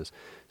appearances.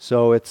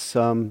 So it's,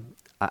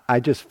 I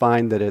just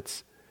find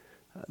that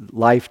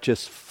life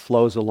just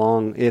flows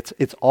along.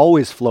 It's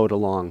always flowed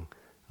along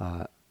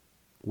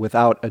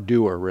without a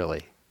doer,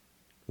 really,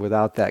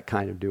 without that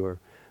kind of doer.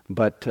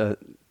 But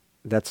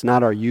that's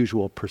not our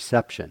usual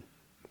perception.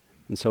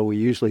 And so we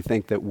usually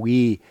think that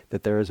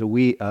there is a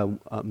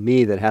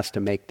me that has to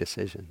make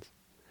decisions.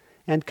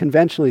 And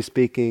conventionally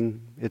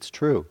speaking, it's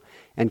true.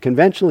 And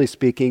conventionally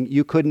speaking,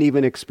 you couldn't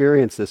even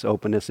experience this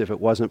openness if it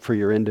wasn't for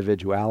your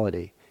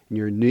individuality, and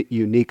your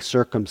unique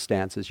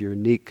circumstances, your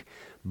unique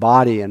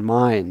body and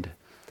mind,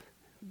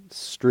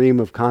 stream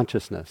of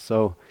consciousness.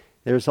 So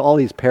there's all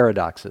these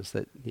paradoxes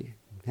that you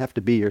have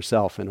to be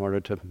yourself in order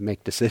to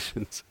make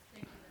decisions.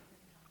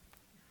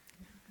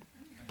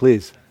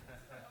 Please.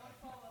 I want to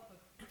follow up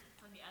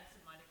on the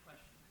absent-minded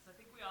question, because I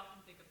think we often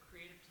think of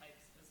creative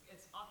types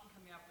as often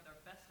coming up with our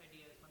best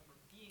ideas when we're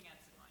being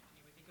absent-minded.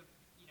 We think of,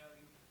 you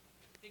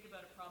think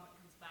about a problem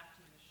that comes back to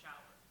you in the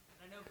shower.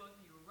 And I know both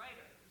of you are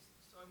writers,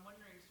 so I'm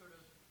wondering sort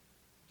of,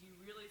 do you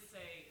really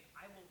say,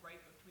 I will write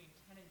between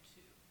 10 and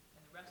 2,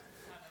 and the rest of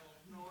the time I will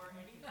ignore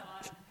any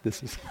thought? This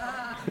is...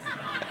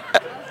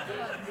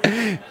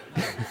 Seriously,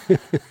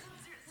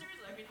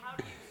 I mean, how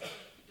do you sort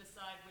of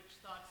decide which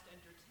thoughts to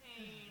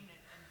entertain,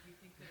 and do you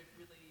think that it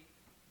really,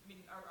 I mean,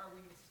 are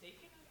we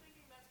mistaken in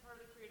thinking that's part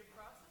of the creative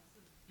process,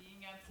 of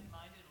being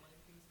absent-minded and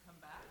letting things come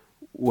back?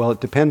 Well,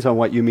 it depends on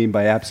what you mean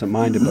by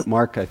absent-minded, but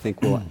Mark, I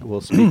think,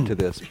 will speak to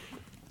this.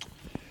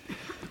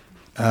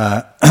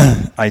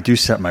 I do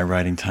set my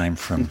writing time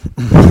from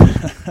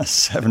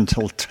 7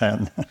 till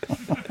 10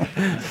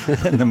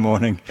 in the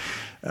morning.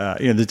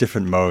 There's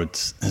different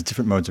modes. There's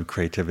different modes of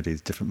creativity.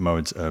 There's different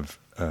modes of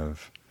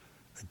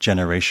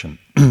generation,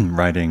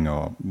 writing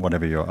or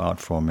whatever your art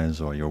form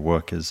is or your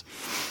work is.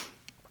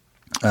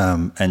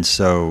 And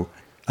so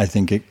I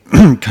think it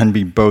can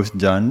be both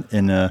done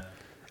in a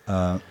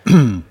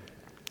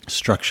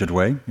structured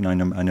way. I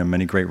know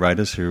many great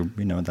writers who,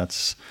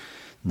 that's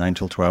 9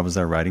 till 12 is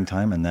their writing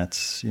time, and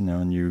that's,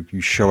 and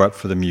you show up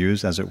for the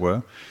muse, as it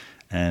were,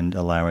 and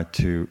allow it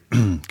to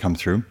come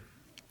through.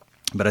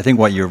 But I think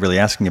what you're really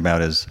asking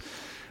about is,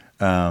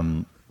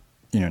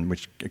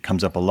 which it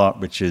comes up a lot,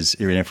 which is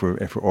even if we're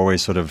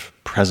always sort of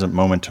present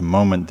moment to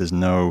moment,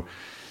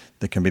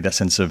 there can be that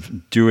sense of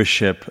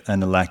doership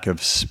and a lack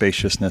of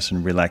spaciousness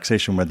and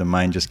relaxation where the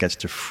mind just gets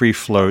to free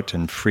float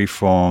and free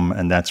form,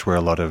 and that's where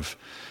a lot of,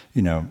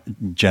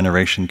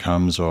 generation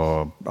comes,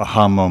 or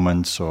aha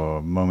moments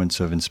or moments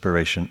of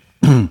inspiration.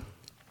 And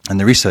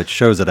the research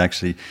shows that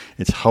actually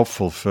it's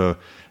helpful to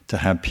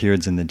have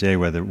periods in the day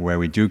where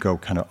we do go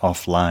kind of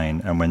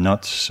offline, and we're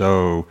not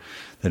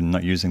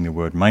not using the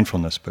word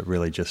mindfulness, but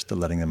really just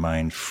letting the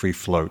mind free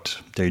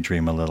float,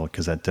 daydream a little,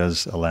 because that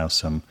does allow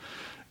some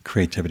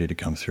creativity to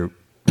come through.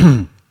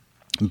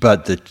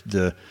 But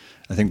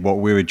I think what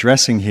we're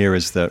addressing here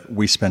is that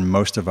we spend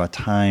most of our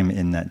time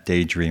in that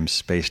daydream,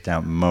 spaced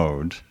out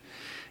mode,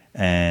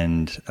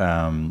 and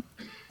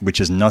which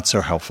is not so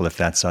helpful if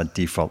that's our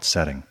default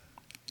setting.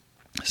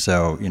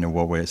 So,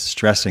 what we're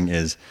stressing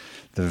is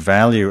the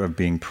value of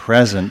being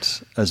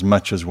present as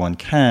much as one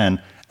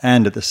can,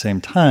 and at the same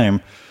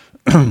time,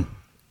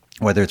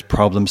 whether it's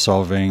problem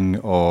solving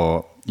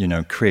or,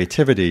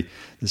 creativity,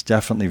 there's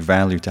definitely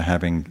value to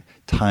having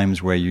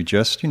times where you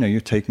just,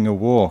 you're taking a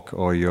walk,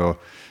 or you're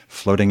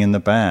floating in the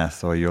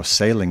bath, or you're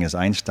sailing, as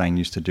Einstein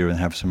used to do and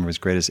have some of his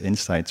greatest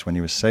insights when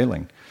he was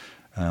sailing.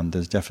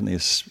 There's definitely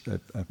an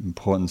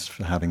importance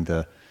for having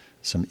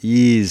some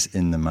ease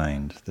in the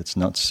mind that's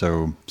not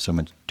so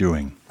much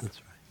doing. That's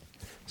right.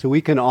 So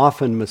we can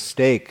often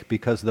mistake,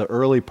 because the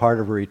early part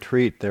of a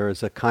retreat, there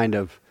is a kind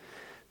of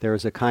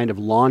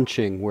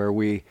launching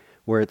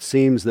where it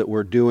seems that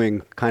we're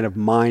doing kind of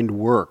mind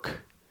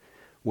work,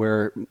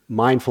 where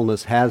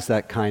mindfulness has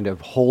that kind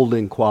of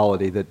holding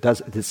quality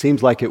it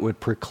seems like it would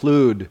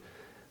preclude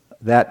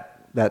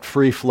that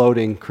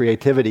free-floating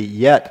creativity.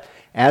 Yet,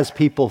 as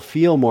people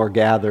feel more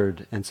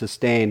gathered and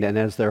sustained, and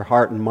as their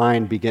heart and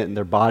mind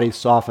their bodies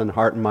soften,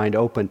 heart and mind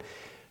open,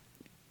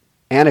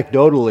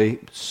 anecdotally,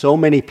 so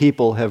many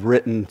people have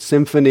written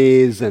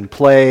symphonies and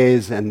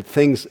plays and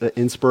things,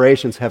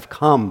 inspirations have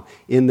come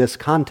in this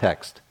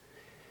context.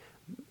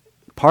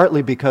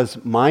 Partly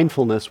because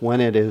mindfulness, when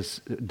it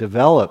is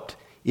developed,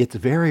 it's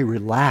very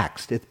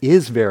relaxed. It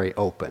is very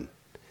open.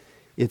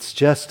 It's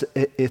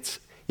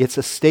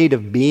a state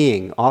of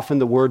being. Often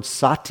the word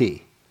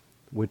sati,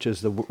 which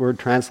is the word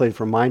translated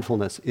from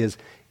mindfulness,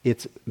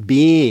 it's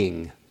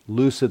being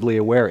lucidly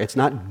aware. It's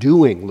not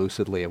doing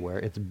lucidly aware.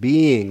 It's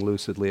being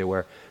lucidly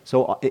aware.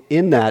 So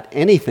in that,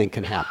 anything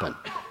can happen.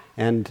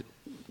 And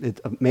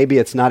maybe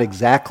it's not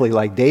exactly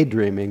like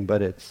daydreaming,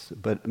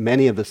 but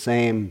many of the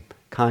same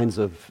kinds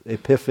of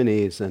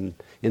epiphanies and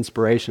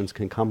inspirations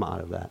can come out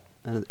of that,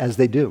 as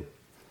they do.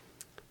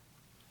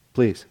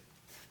 Please.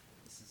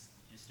 This is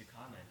just a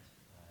comment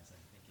as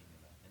I'm thinking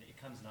about it. And it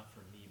comes not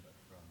from me, but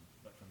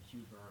from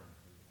Hugh Byrne,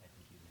 who I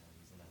think you know.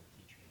 He's another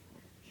teacher in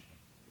the tradition.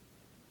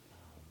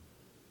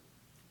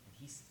 And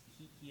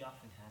he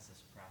often has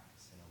us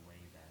practice in a way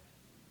that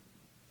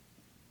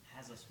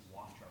has us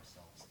watch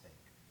ourselves think.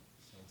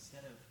 So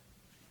instead of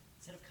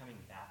coming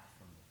back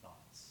from the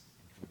thoughts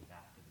and coming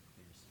back to the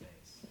clear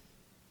space,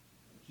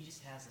 he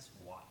just has us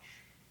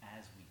watch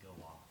as we go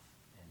off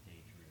and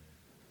daydream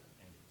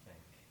and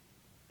think.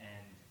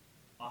 And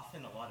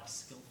often a lot of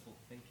skillful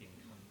thinking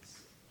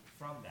comes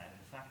from that.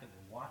 And the fact that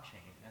we're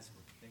watching as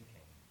we're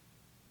thinking,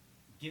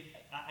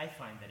 I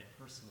find that it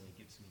personally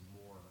gives me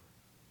more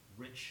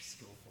rich,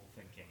 skillful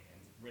thinking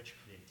and rich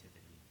creativity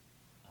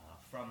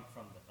from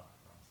the thought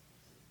process.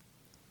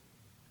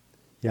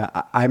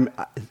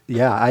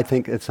 Yeah, I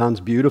think it sounds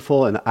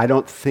beautiful, and I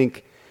don't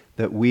think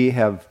that we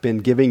have been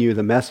giving you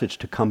the message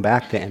to come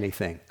back to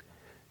anything,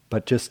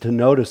 but just to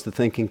notice the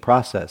thinking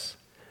process.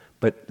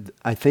 But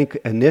I think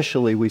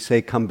initially we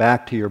say come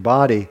back to your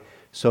body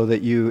so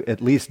that you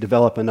at least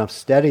develop enough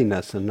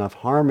steadiness, enough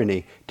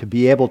harmony to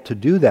be able to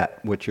do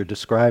that, what you're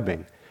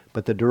describing.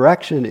 But the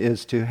direction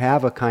is to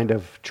have a kind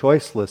of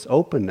choiceless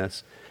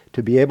openness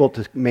to be able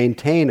to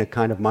maintain a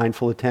kind of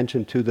mindful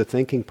attention to the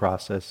thinking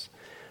process.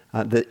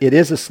 It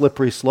is a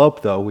slippery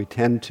slope, though. We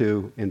tend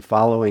to, in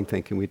following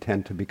thinking, we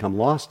tend to become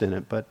lost in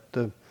it. But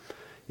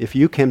if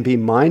you can be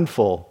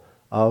mindful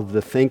of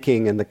the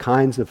thinking and the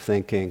kinds of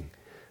thinking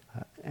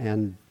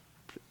and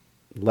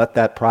let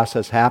that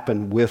process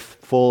happen with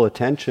full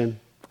attention,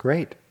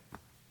 great.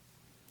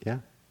 Yeah.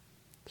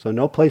 So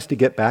no place to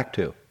get back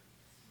to.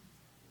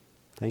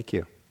 Thank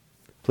you.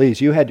 Please,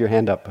 you had your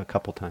hand up a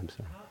couple times.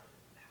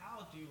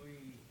 How do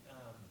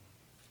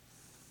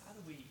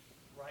we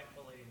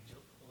rightfully and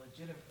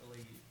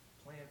legitimately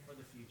plan for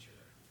the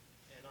future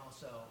and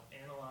also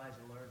analyze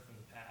and learn from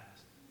the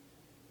past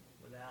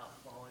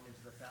without falling into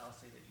the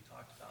fallacy that you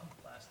talked about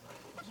last night,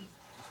 which is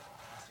just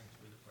passing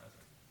through the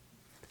present?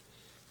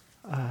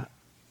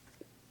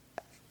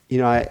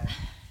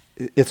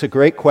 It's a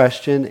great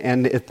question,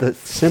 and the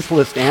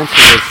simplest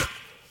answer is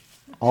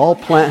all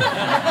plan.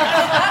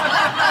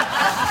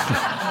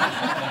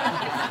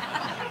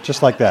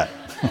 Just like that.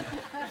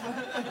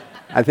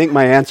 I think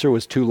my answer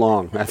was too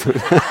long.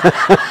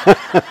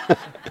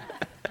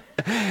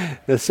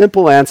 The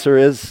simple answer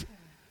is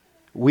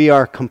we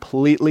are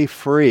completely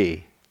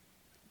free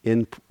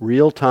in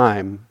real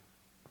time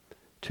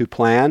to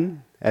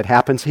plan. It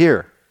happens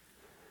here.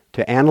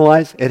 To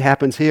analyze, it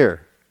happens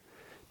here.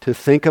 To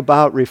think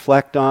about,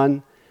 reflect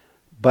on.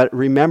 But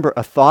remember,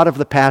 a thought of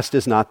the past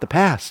is not the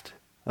past.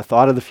 A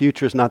thought of the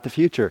future is not the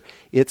future.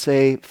 It's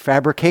a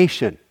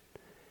fabrication.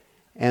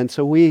 And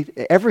so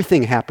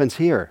everything happens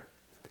here.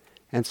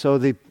 And so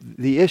the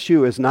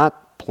issue is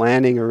not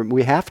planning, or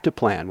we have to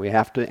plan, we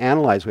have to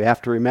analyze, we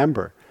have to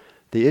remember.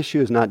 The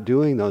issue is not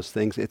doing those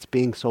things, it's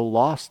being so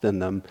lost in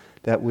them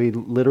that we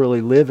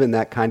literally live in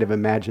that kind of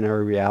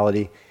imaginary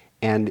reality.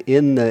 And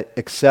in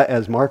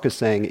as Mark is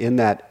saying, in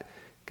that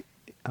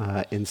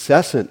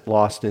incessant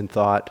lost in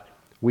thought,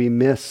 we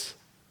miss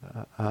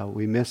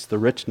the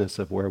richness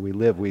of where we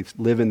live. We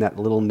live in that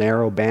little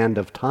narrow band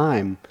of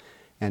time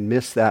and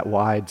miss that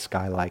wide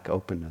sky-like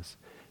openness.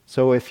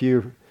 So if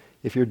you're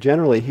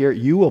generally here,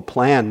 you will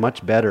plan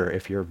much better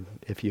if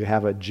you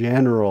have a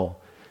general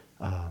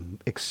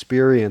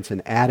experience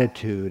and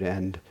attitude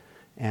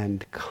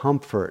and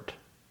comfort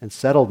and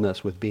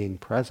settledness with being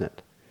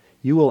present.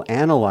 You will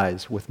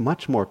analyze with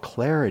much more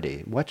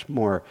clarity, much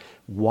more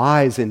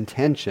wise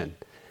intention,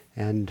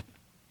 and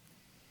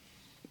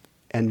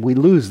we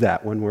lose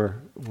that when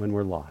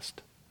we're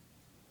lost.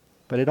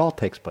 But it all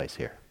takes place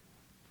here.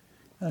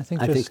 I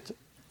think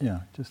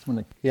just want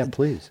to... Yeah,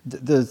 please.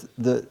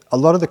 A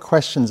lot of the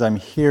questions I'm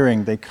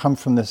hearing, they come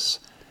from this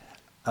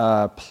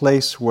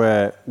place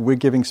where we're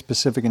giving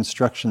specific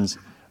instructions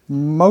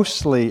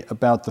mostly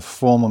about the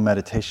formal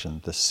meditation,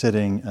 the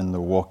sitting and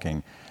the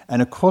walking.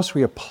 And of course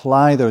we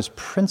apply those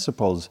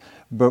principles,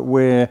 but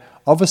we're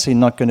obviously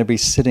not going to be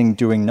sitting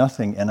doing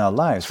nothing in our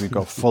lives. We've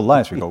got full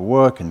lives. We've got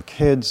work and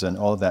kids and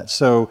all that.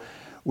 So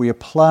we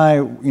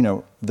apply,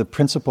 the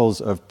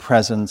principles of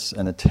presence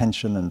and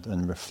attention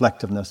and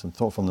reflectiveness and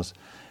thoughtfulness,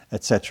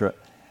 etc.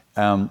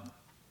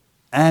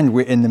 And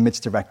we're in the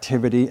midst of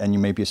activity, and you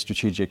may be a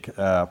strategic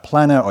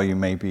planner, or you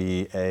may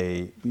be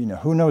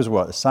who knows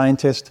what, a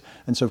scientist.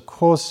 And so, of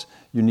course,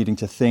 you're needing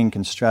to think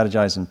and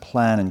strategize and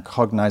plan and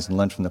cognize and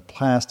learn from the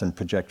past and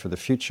project for the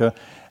future.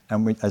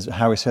 And as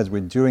Howie says,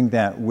 we're doing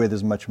that with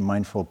as much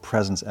mindful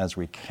presence as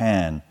we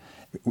can,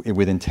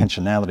 with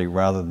intentionality,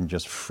 rather than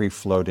just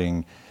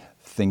free-floating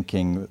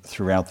thinking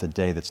throughout the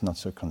day that's not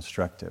so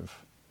constructive.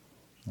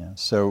 Yeah.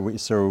 So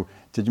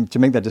to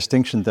make that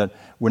distinction, that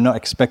we're not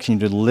expecting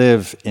you to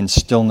live in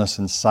stillness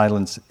and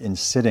silence in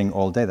sitting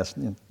all day.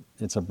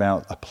 It's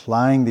about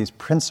applying these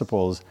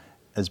principles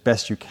as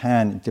best you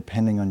can,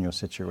 depending on your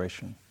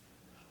situation.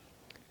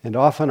 And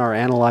often our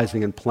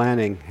analyzing and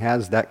planning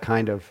has that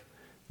kind of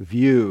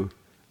view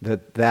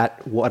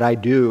that what I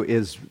do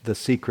is the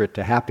secret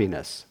to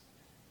happiness.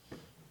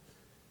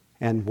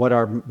 And what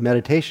our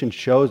meditation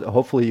shows,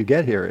 hopefully you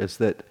get here, is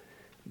that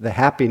the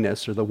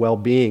happiness or the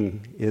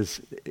well-being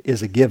is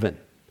a given.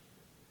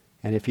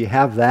 And if you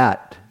have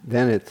that,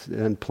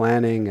 then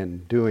planning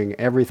and doing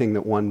everything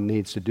that one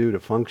needs to do to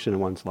function in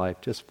one's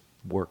life just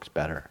works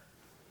better.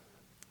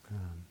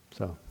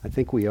 So I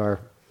think we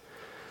are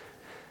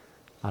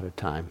out of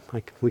time.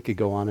 We could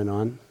go on and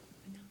on.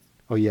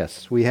 Oh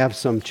yes, we have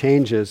some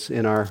changes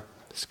in our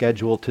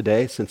schedule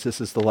today since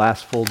this is the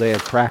last full day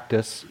of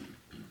practice.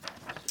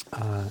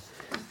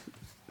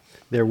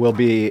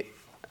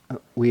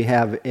 We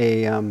have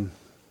a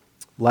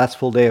last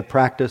full day of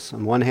practice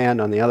on one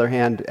hand. On the other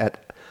hand,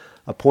 at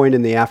a point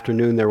in the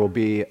afternoon there will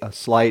be a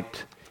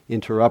slight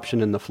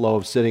interruption in the flow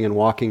of sitting and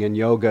walking and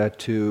yoga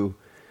to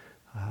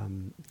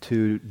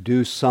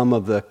do some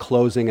of the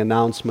closing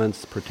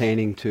announcements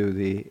pertaining to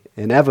the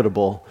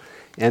inevitable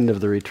end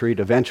of the retreat,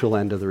 eventual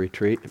end of the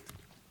retreat.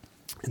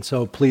 And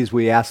so please,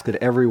 we ask that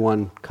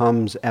everyone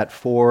comes at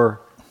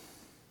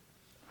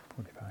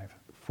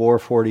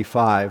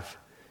 4:45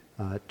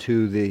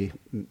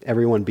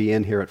 everyone be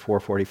in here at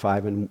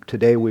 4:45. And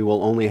today we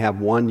will only have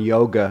one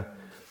yoga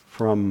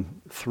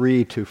from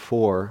 3 to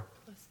 4,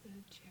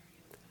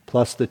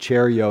 plus the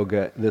chair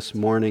yoga this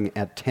morning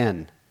at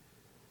 10.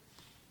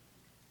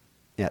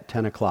 At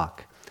 10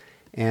 o'clock.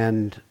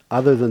 And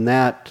other than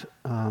that,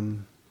 I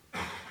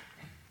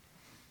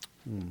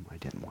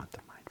didn't want the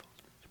mindfulness.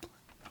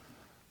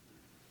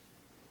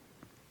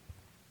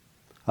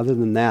 Other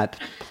than that,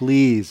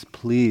 please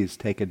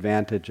take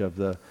advantage of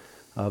the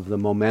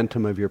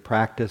momentum of your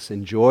practice.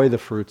 Enjoy the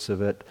fruits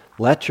of it.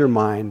 Let your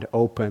mind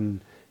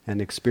open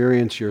and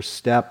experience your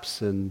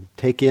steps and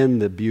take in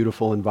the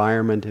beautiful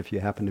environment if you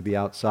happen to be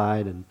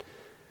outside, and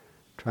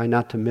try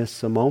not to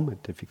miss a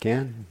moment if you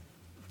can.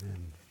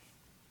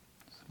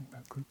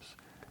 Groups.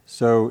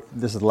 So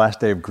this is the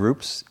last day of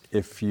groups.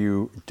 If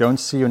you don't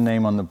see your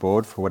name on the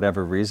board for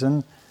whatever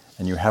reason,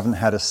 and you haven't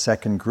had a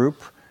second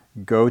group,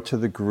 go to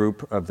the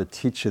group of the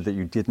teacher that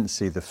you didn't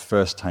see the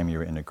first time you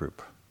were in a group.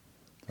 Does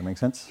that make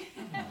sense?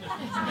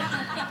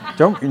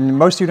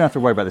 Most of you don't have to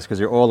worry about this because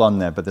you're all on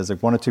there, but there's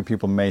like one or two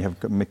people may have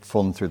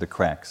fallen through the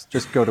cracks.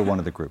 Just go to one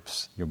of the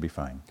groups. You'll be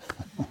fine.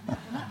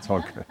 It's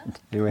all good.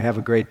 Anyway, have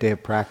a great day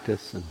of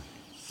practice.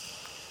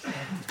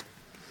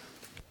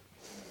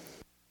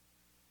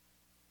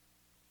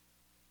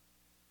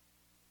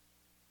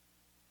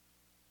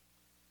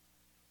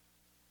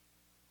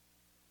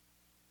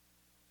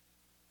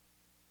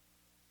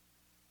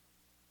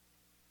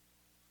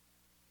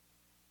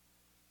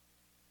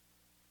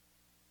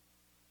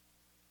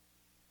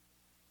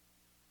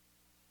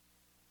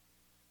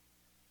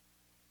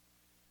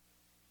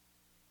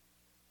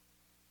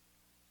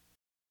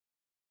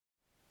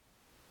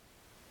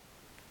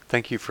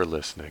 Thank you for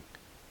listening.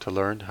 To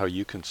learn how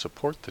you can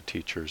support the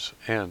teachers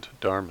and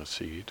Dharma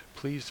Seed,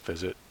 please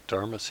visit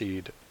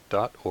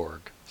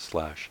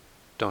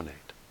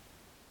dharmaseed.org/donate.